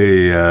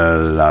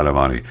a lot of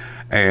money.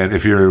 And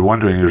if you're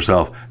wondering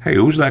yourself, hey,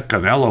 who's that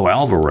Canelo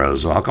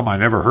Alvarez? How come I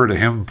never heard of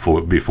him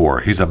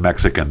before? He's a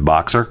Mexican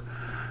boxer,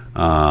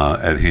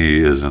 and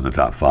he is in the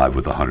top 5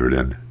 with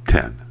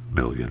 $110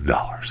 million.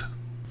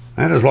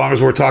 And as long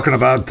as we're talking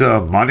about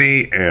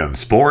money and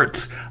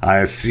sports,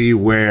 I see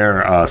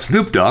where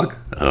Snoop Dogg,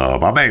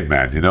 my main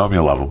man, you know him,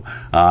 you love him,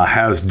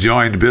 has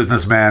joined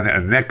businessman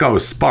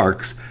Neko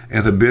Sparks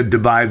in a bid to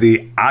buy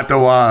the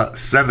Ottawa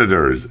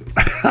Senators.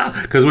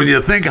 Because when you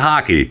think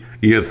hockey,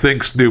 you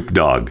think Snoop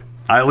Dogg.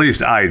 At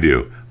least I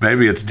do.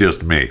 Maybe it's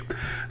just me.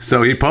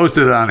 So he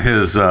posted on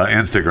his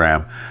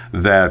Instagram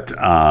that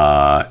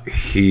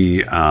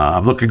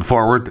I'm looking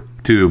forward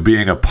to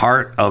being a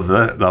part of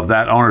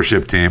that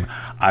ownership team.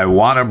 I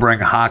want to bring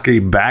hockey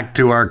back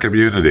to our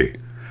community.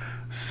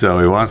 So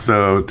he wants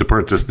to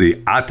purchase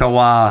the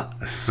Ottawa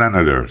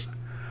Senators.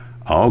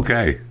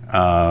 Okay.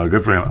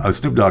 Good for him.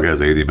 Snoop Dogg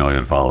has 80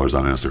 million followers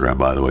on Instagram,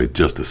 by the way,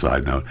 just a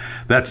side note.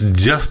 That's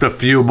just a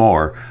few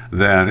more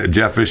than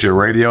Jeff Fisher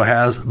Radio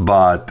has,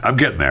 but I'm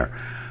getting there.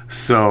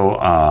 So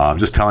I'm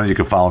just telling you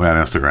can follow me on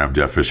Instagram,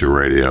 Jeff Fisher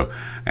Radio.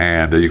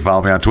 And you can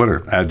follow me on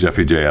Twitter, at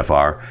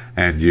JeffyJFR.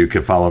 And you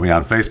can follow me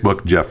on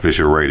Facebook, Jeff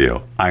Fisher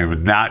Radio.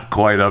 I'm not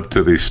quite up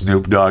to the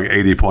Snoop Dogg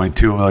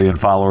 80.2 million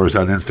followers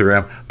on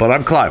Instagram, but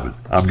I'm climbing.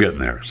 I'm getting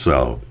there.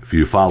 So if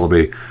you follow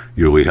me,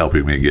 you'll be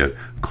helping me get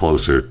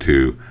closer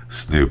to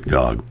Snoop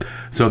Dogg.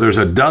 So there's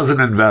a dozen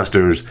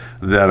investors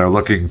that are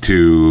looking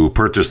to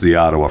purchase the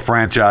Ottawa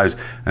franchise,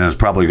 and it's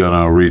probably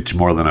going to reach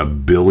more than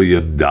 $1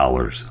 billion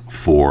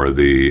for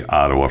the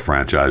Ottawa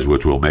franchise,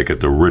 which will make it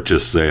the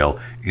richest sale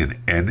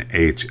in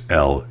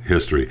NHL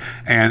history.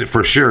 And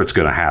for sure it's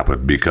going to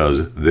happen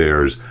because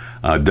there's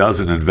a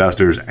dozen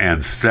investors,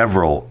 and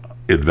several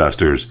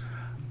investors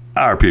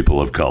are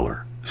people of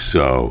color.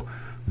 So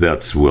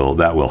that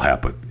will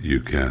happen.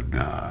 You can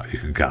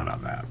count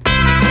on that.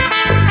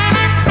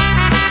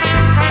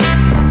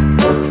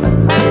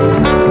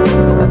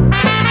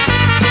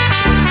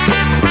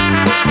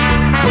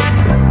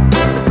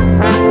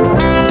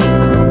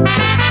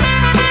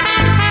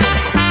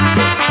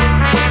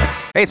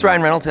 Hey, it's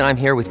Ryan Reynolds, and I'm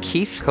here with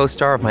Keith,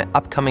 co-star of my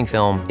upcoming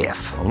film,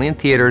 If, only in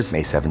theaters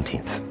May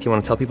 17th. Do you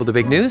want to tell people the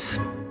big news?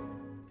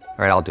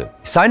 All right, I'll do it.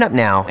 Sign up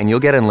now and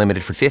you'll get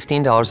unlimited for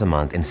 $15 a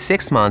month and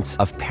 6 months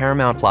of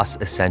Paramount Plus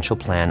Essential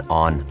Plan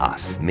on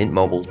us.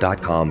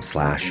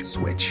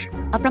 MintMobile.com/switch.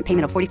 Upfront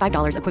payment of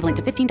 $45 equivalent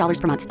to $15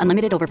 per month.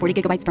 Unlimited over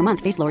 40 gigabytes per month.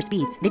 Face lower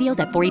speeds.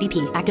 Videos at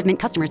 480p. Active Mint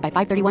customers by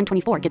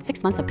 531.24 get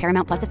 6 months of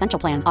Paramount Plus Essential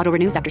Plan. Auto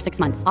renews after 6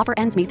 months. Offer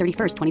ends May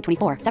 31st,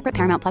 2024. Separate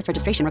Paramount Plus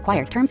registration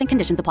required. Terms and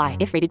conditions apply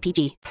if rated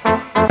PG.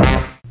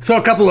 So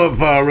a couple of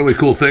really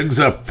cool things.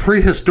 A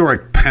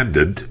prehistoric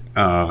pendant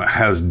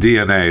has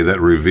DNA that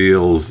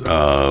reveals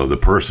the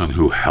person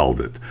who held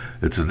it.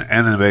 It's an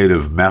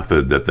innovative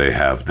method that they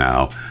have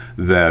now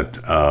that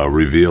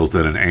reveals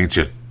that an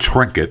ancient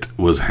trinket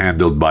was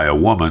handled by a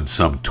woman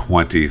some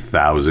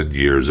 20,000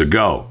 years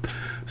ago.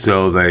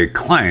 So they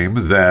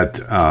claim that,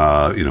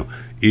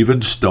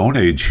 even Stone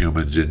Age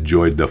humans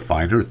enjoyed the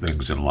finer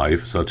things in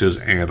life, such as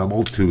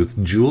animal tooth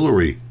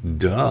jewelry.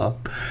 Duh.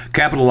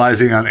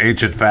 Capitalizing on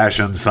ancient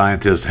fashion,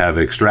 scientists have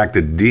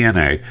extracted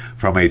DNA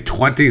from a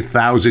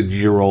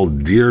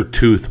 20,000-year-old deer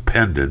tooth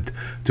pendant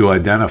to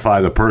identify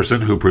the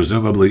person who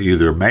presumably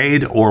either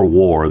made or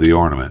wore the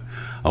ornament,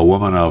 a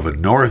woman of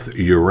North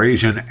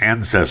Eurasian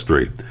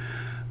ancestry.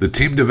 The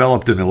team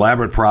developed an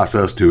elaborate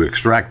process to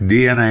extract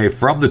DNA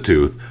from the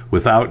tooth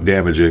without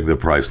damaging the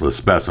priceless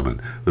specimen.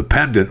 The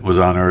pendant was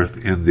unearthed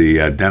in the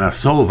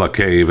Denisova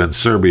cave in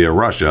Serbia,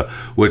 Russia,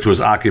 which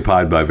was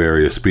occupied by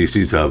various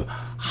species of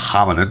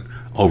hominin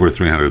over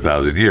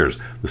 300,000 years.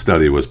 The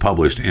study was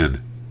published in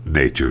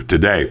Nature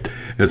Today.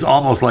 It's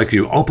almost like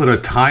you open a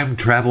time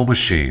travel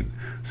machine,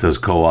 says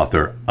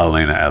co-author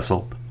Elena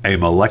Essel, a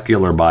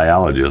molecular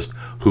biologist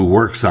who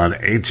works on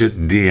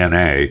ancient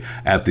DNA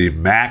at the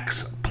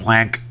Max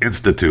Planck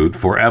Institute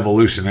for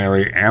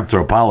Evolutionary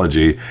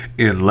Anthropology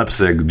in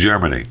Leipzig,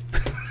 Germany.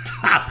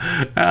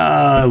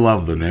 I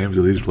love the names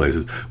of these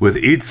places. With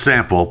each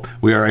sample,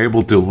 we are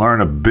able to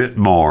learn a bit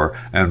more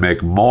and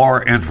make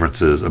more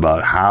inferences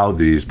about how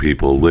these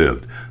people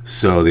lived.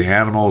 So the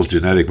animal's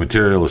genetic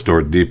material is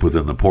stored deep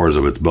within the pores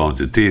of its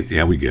bones and teeth.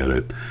 Yeah, we get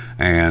it.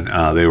 And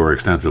they were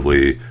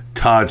extensively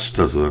touched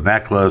as a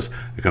necklace.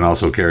 It can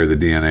also carry the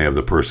DNA of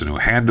the person who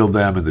handled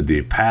them in the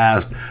deep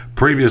past.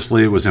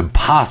 Previously, it was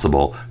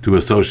impossible to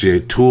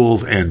associate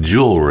tools and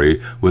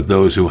jewelry with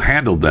those who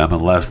handled them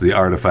unless the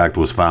artifact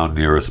was found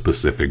near a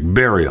specific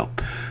burial.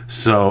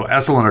 So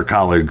Essel and her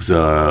colleagues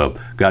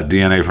got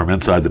DNA from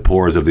inside the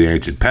pores of the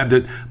ancient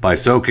pendant by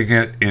soaking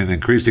it in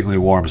increasingly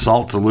warm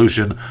salt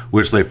solution,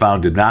 which they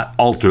found did not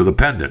alter the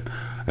pendant.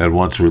 And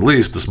once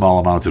released, the small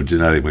amounts of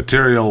genetic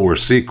material were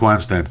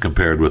sequenced and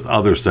compared with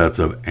other sets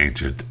of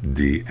ancient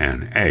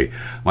DNA.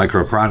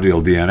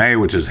 Mitochondrial DNA,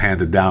 which is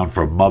handed down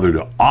from mother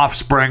to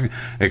offspring,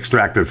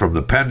 extracted from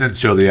the pendant,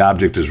 show the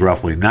object is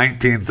roughly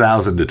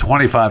 19,000 to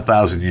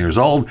 25,000 years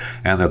old,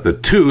 and that the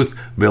tooth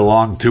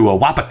belonged to a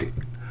wapiti,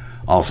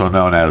 also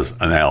known as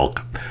an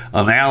elk.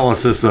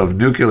 Analysis of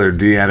nuclear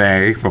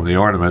DNA from the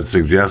ornament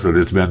suggests that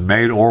it's been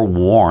made or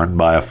worn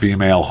by a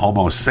female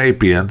Homo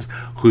sapiens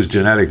whose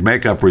genetic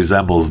makeup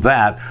resembles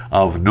that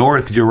of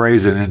North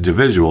Eurasian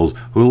individuals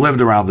who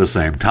lived around the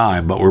same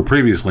time but were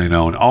previously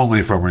known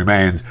only from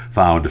remains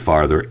found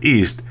farther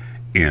east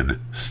in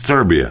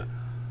Serbia.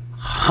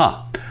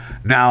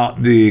 Now,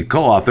 the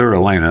co-author,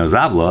 Elena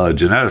Zavla, a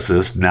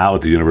geneticist now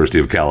at the University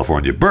of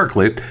California,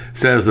 Berkeley,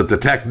 says that the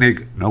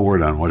technique, no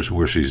word on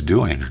where she's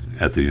doing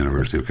at the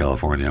University of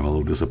California, I'm a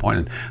little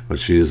disappointed, but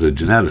she is a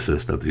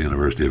geneticist at the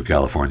University of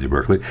California,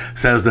 Berkeley,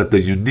 says that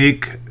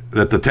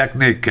the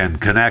technique can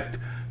connect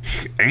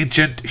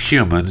ancient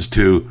humans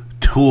to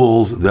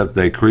tools that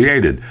they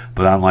created,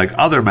 but unlike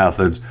other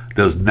methods,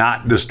 does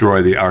not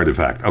destroy the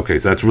artifact. Okay,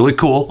 so that's really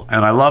cool,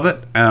 and I love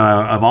it, and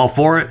I'm all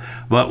for it,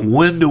 but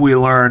when do we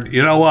learn,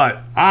 you know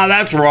what,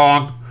 that's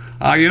wrong,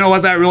 you know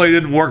what, that really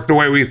didn't work the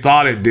way we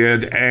thought it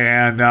did,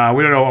 and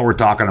we don't know what we're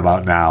talking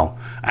about now.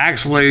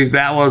 Actually,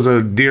 that was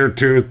a deer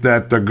tooth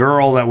that the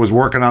girl that was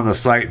working on the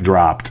site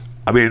dropped.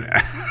 I mean,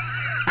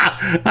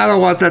 I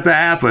don't want that to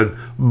happen,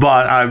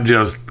 but I'm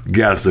just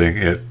guessing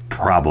it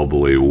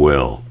probably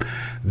will.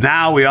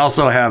 Now we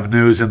also have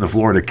news in the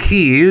Florida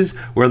Keys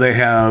where they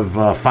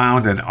have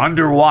found an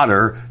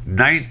underwater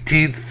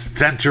 19th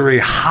century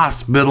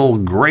hospital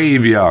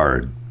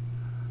graveyard.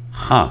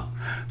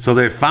 So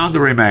they found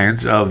the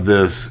remains of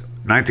this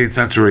 19th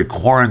century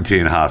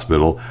quarantine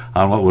hospital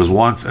on what was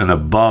once an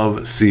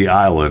above sea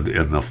island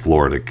in the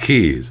Florida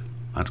Keys.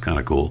 That's kind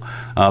of cool.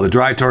 The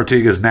Dry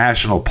Tortugas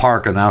National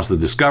Park announced the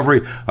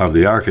discovery of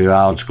the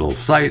archaeological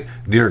site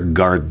near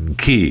Garden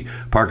Key.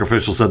 Park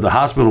officials said the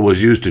hospital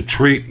was used to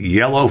treat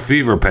yellow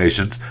fever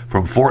patients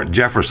from Fort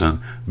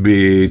Jefferson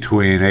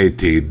between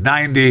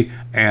 1890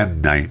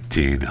 and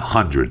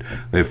 1900.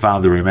 They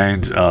found the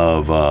remains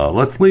of,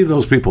 let's leave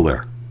those people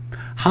there.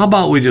 How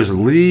about we just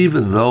leave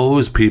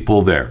those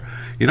people there?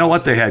 You know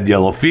what? They had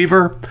yellow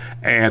fever,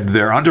 and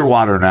they're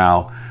underwater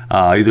now.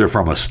 Either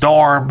from a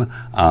storm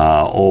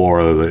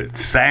or it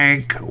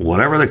sank,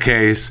 whatever the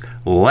case,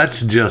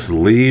 let's just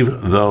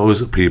leave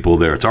those people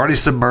there. It's already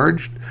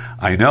submerged.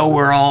 I know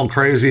we're all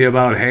crazy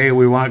about, hey,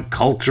 we want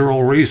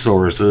cultural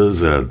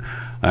resources and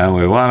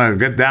we want to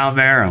get down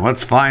there and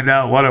let's find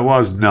out what it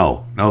was.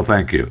 No,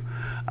 thank you.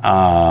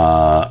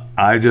 I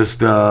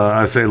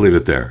say leave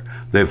it there.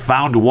 They've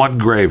found one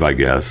grave, I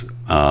guess,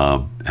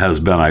 has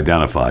been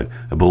identified.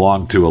 It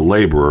belonged to a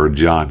laborer,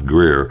 John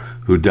Greer,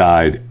 who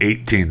died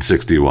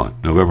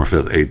November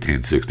 5th,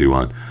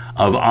 1861,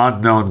 of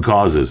unknown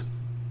causes.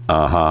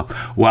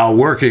 While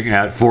working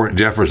at Fort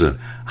Jefferson.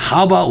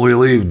 How about we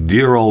leave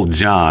dear old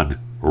John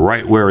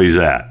right where he's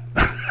at?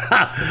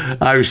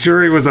 I'm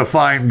sure he was a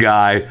fine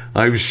guy.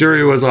 I'm sure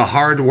he was a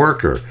hard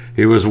worker.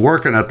 He was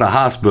working at the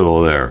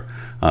hospital there,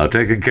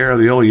 taking care of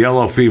the old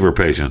yellow fever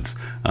patients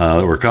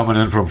that were coming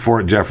in from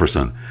Fort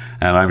Jefferson.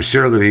 And I'm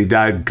sure that he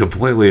died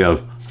completely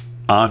of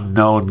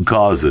unknown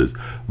causes.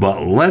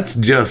 But let's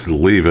just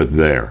leave it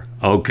there,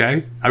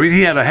 okay? I mean,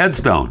 he had a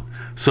headstone.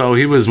 So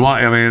he was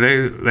one, I mean,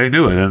 they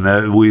knew it.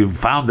 And we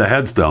found the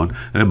headstone,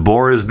 and it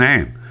bore his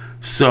name.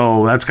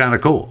 So that's kind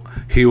of cool.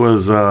 He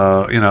was, it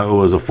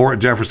was a Fort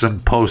Jefferson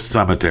Post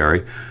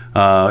cemetery.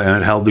 And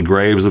it held the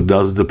graves of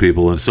dozens of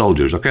people and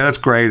soldiers. Okay, that's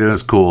great and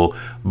it's cool,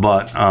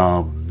 but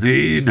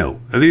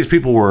these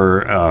people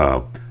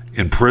were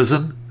in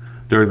prison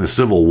during the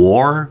Civil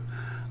War.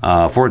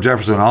 Fort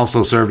Jefferson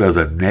also served as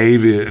a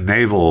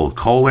naval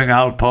coaling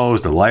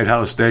outpost, a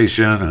lighthouse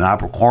station, an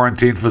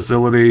quarantine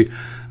facility.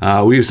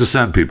 We used to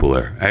send people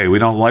there. Hey, we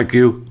don't like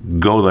you,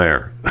 go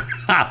there.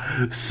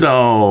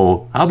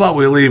 So how about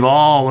we leave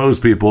all those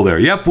people there?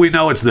 Yep, we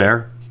know it's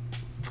there.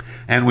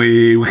 And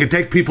we can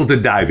take people to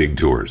diving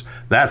tours.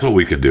 That's what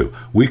we can do.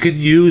 We could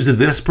use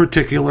this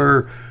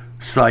particular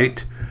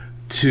site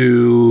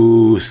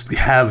to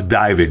have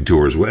diving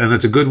tours. And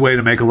it's a good way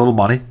to make a little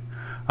money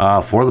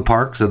for the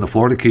parks and the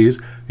Florida Keys.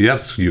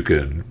 Yes, you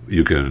can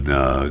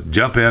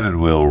jump in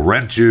and we'll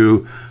rent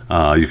you.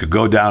 You can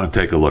go down and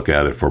take a look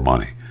at it for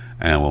money.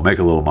 And we'll make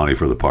a little money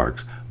for the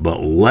parks.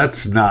 But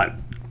let's not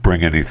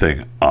bring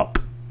anything up.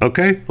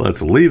 Okay?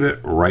 Let's leave it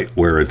right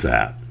where it's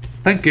at.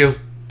 Thank you.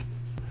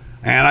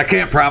 And I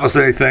can't promise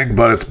anything,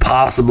 but it's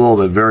possible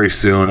that very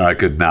soon I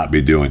could not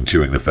be doing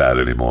Chewing the Fat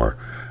anymore.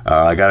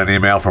 I got an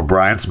email from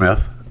Brian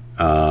Smith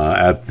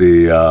from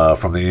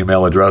the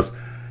email address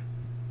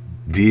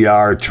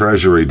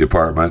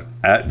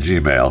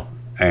drtreasurydepartment@gmail.com.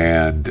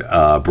 And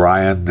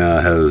Brian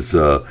has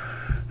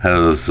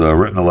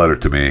written a letter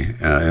to me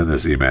in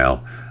this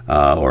email,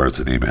 or it's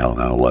an email,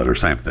 not a letter,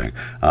 same thing.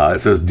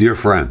 It says, "Dear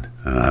friend,"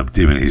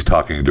 he's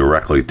talking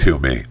directly to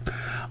me.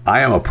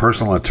 "I am a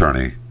personal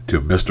attorney to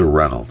Mr.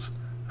 Reynolds,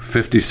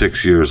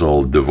 56 years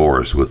old,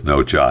 divorced with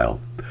no child,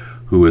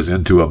 who is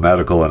into a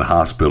medical and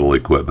hospital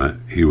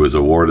equipment. He was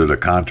awarded a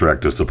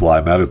contract to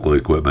supply medical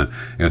equipment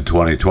in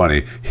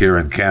 2020 here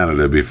in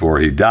Canada before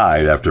he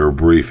died after a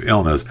brief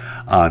illness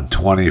on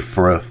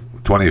 21st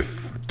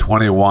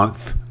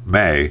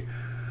May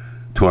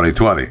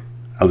 2020.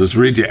 I'll just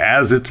read you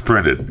as it's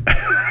printed.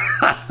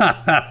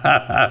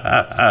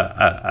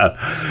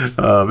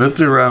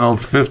 Mr.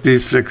 Reynolds,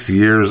 56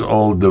 years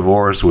old,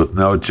 divorced with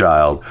no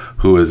child,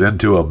 who is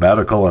into a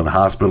medical and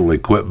hospital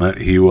equipment.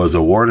 He was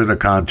awarded a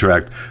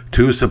contract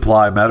to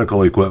supply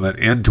medical equipment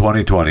in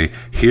 2020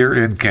 here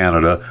in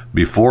Canada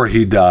before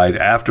he died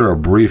after a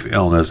brief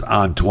illness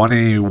on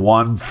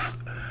 21st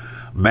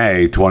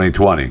May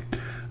 2020.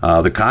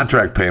 The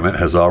contract payment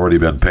has already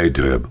been paid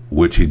to him,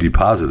 which he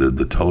deposited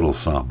the total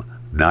sum,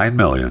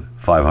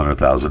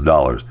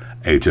 $9,500,000,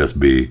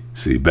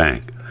 HSBC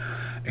Bank.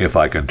 If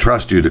I can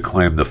trust you to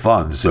claim the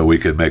funds so we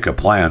can make a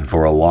plan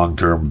for a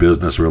long-term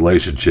business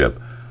relationship.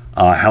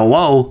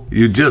 Hello,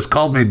 you just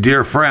called me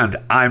dear friend.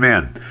 I'm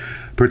in.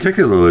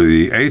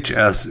 Particularly the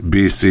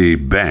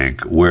HSBC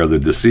Bank, where the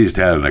deceased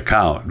had an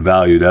account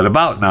valued at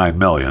about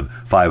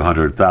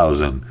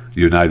 $9,500,000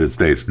 United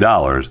States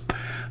dollars.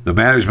 The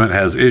management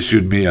has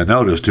issued me a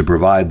notice to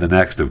provide the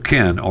next of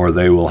kin, or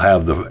they will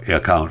have the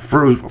account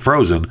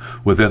frozen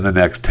within the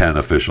next 10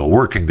 official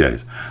working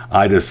days.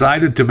 I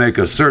decided to make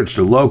a search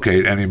to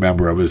locate any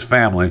member of his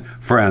family,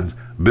 friends,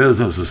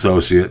 business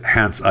associate,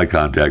 hence I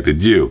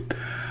contacted you.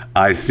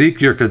 I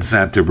seek your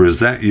consent to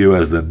present you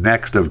as the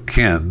next of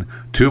kin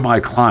to my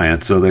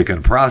client so they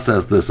can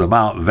process this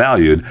amount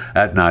valued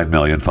at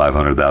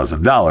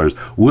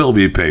 $9,500,000 will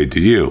be paid to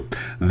you.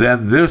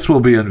 Then this will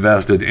be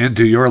invested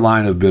into your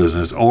line of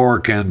business or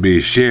can be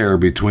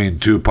shared between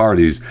two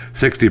parties,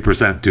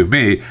 60% to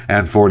me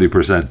and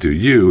 40% to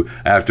you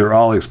after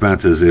all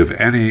expenses, if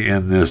any,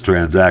 in this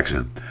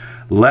transaction.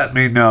 Let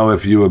me know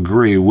if you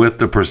agree with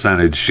the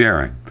percentage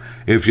sharing.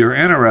 If you're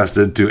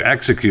interested to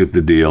execute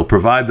the deal,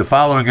 provide the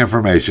following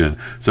information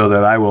so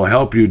that I will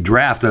help you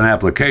draft an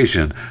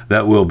application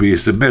that will be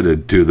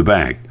submitted to the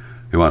bank.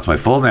 He wants my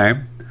full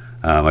name,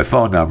 my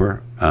phone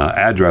number,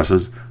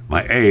 addresses,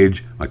 my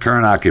age, my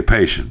current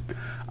occupation.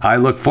 I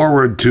look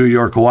forward to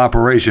your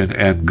cooperation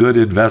and good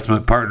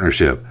investment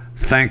partnership.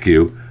 Thank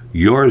you.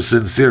 Yours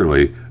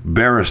sincerely,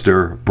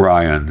 Barrister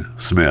Brian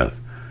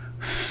Smith.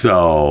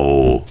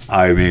 So,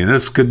 I mean,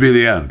 this could be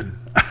the end.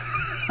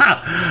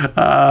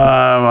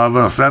 I'm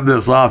going to send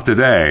this off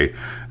today,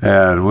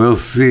 and we'll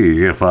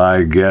see if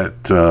I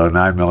get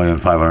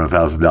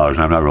 $9,500,000.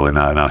 I'm not really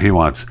not. Now he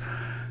wants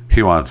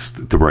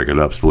to break it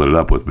up, split it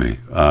up with me.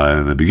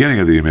 And the beginning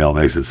of the email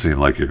makes it seem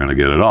like you're going to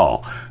get it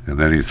all, and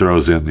then he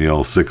throws in the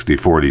old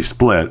 60-40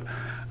 split.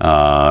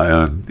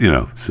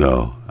 And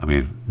so I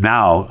mean,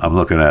 now I'm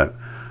looking at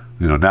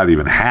not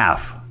even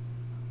half,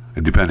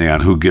 depending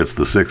on who gets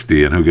the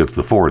 60 and who gets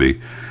the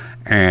 40.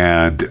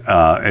 And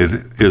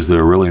is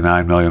there really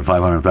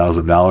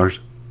 $9,500,000?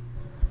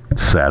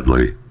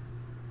 Sadly,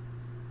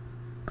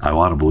 I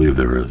want to believe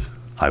there is.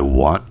 I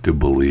want to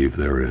believe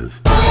there is.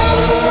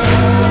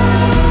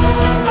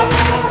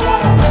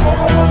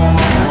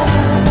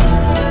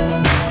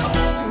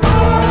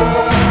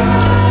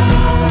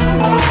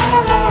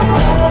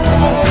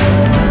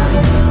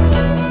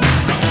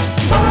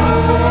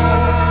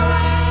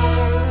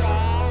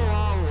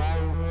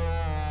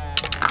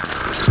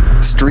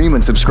 Stream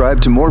and subscribe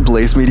to more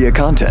Blaze Media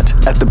content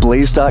at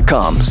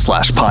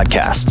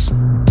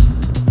theblaze.com/podcasts.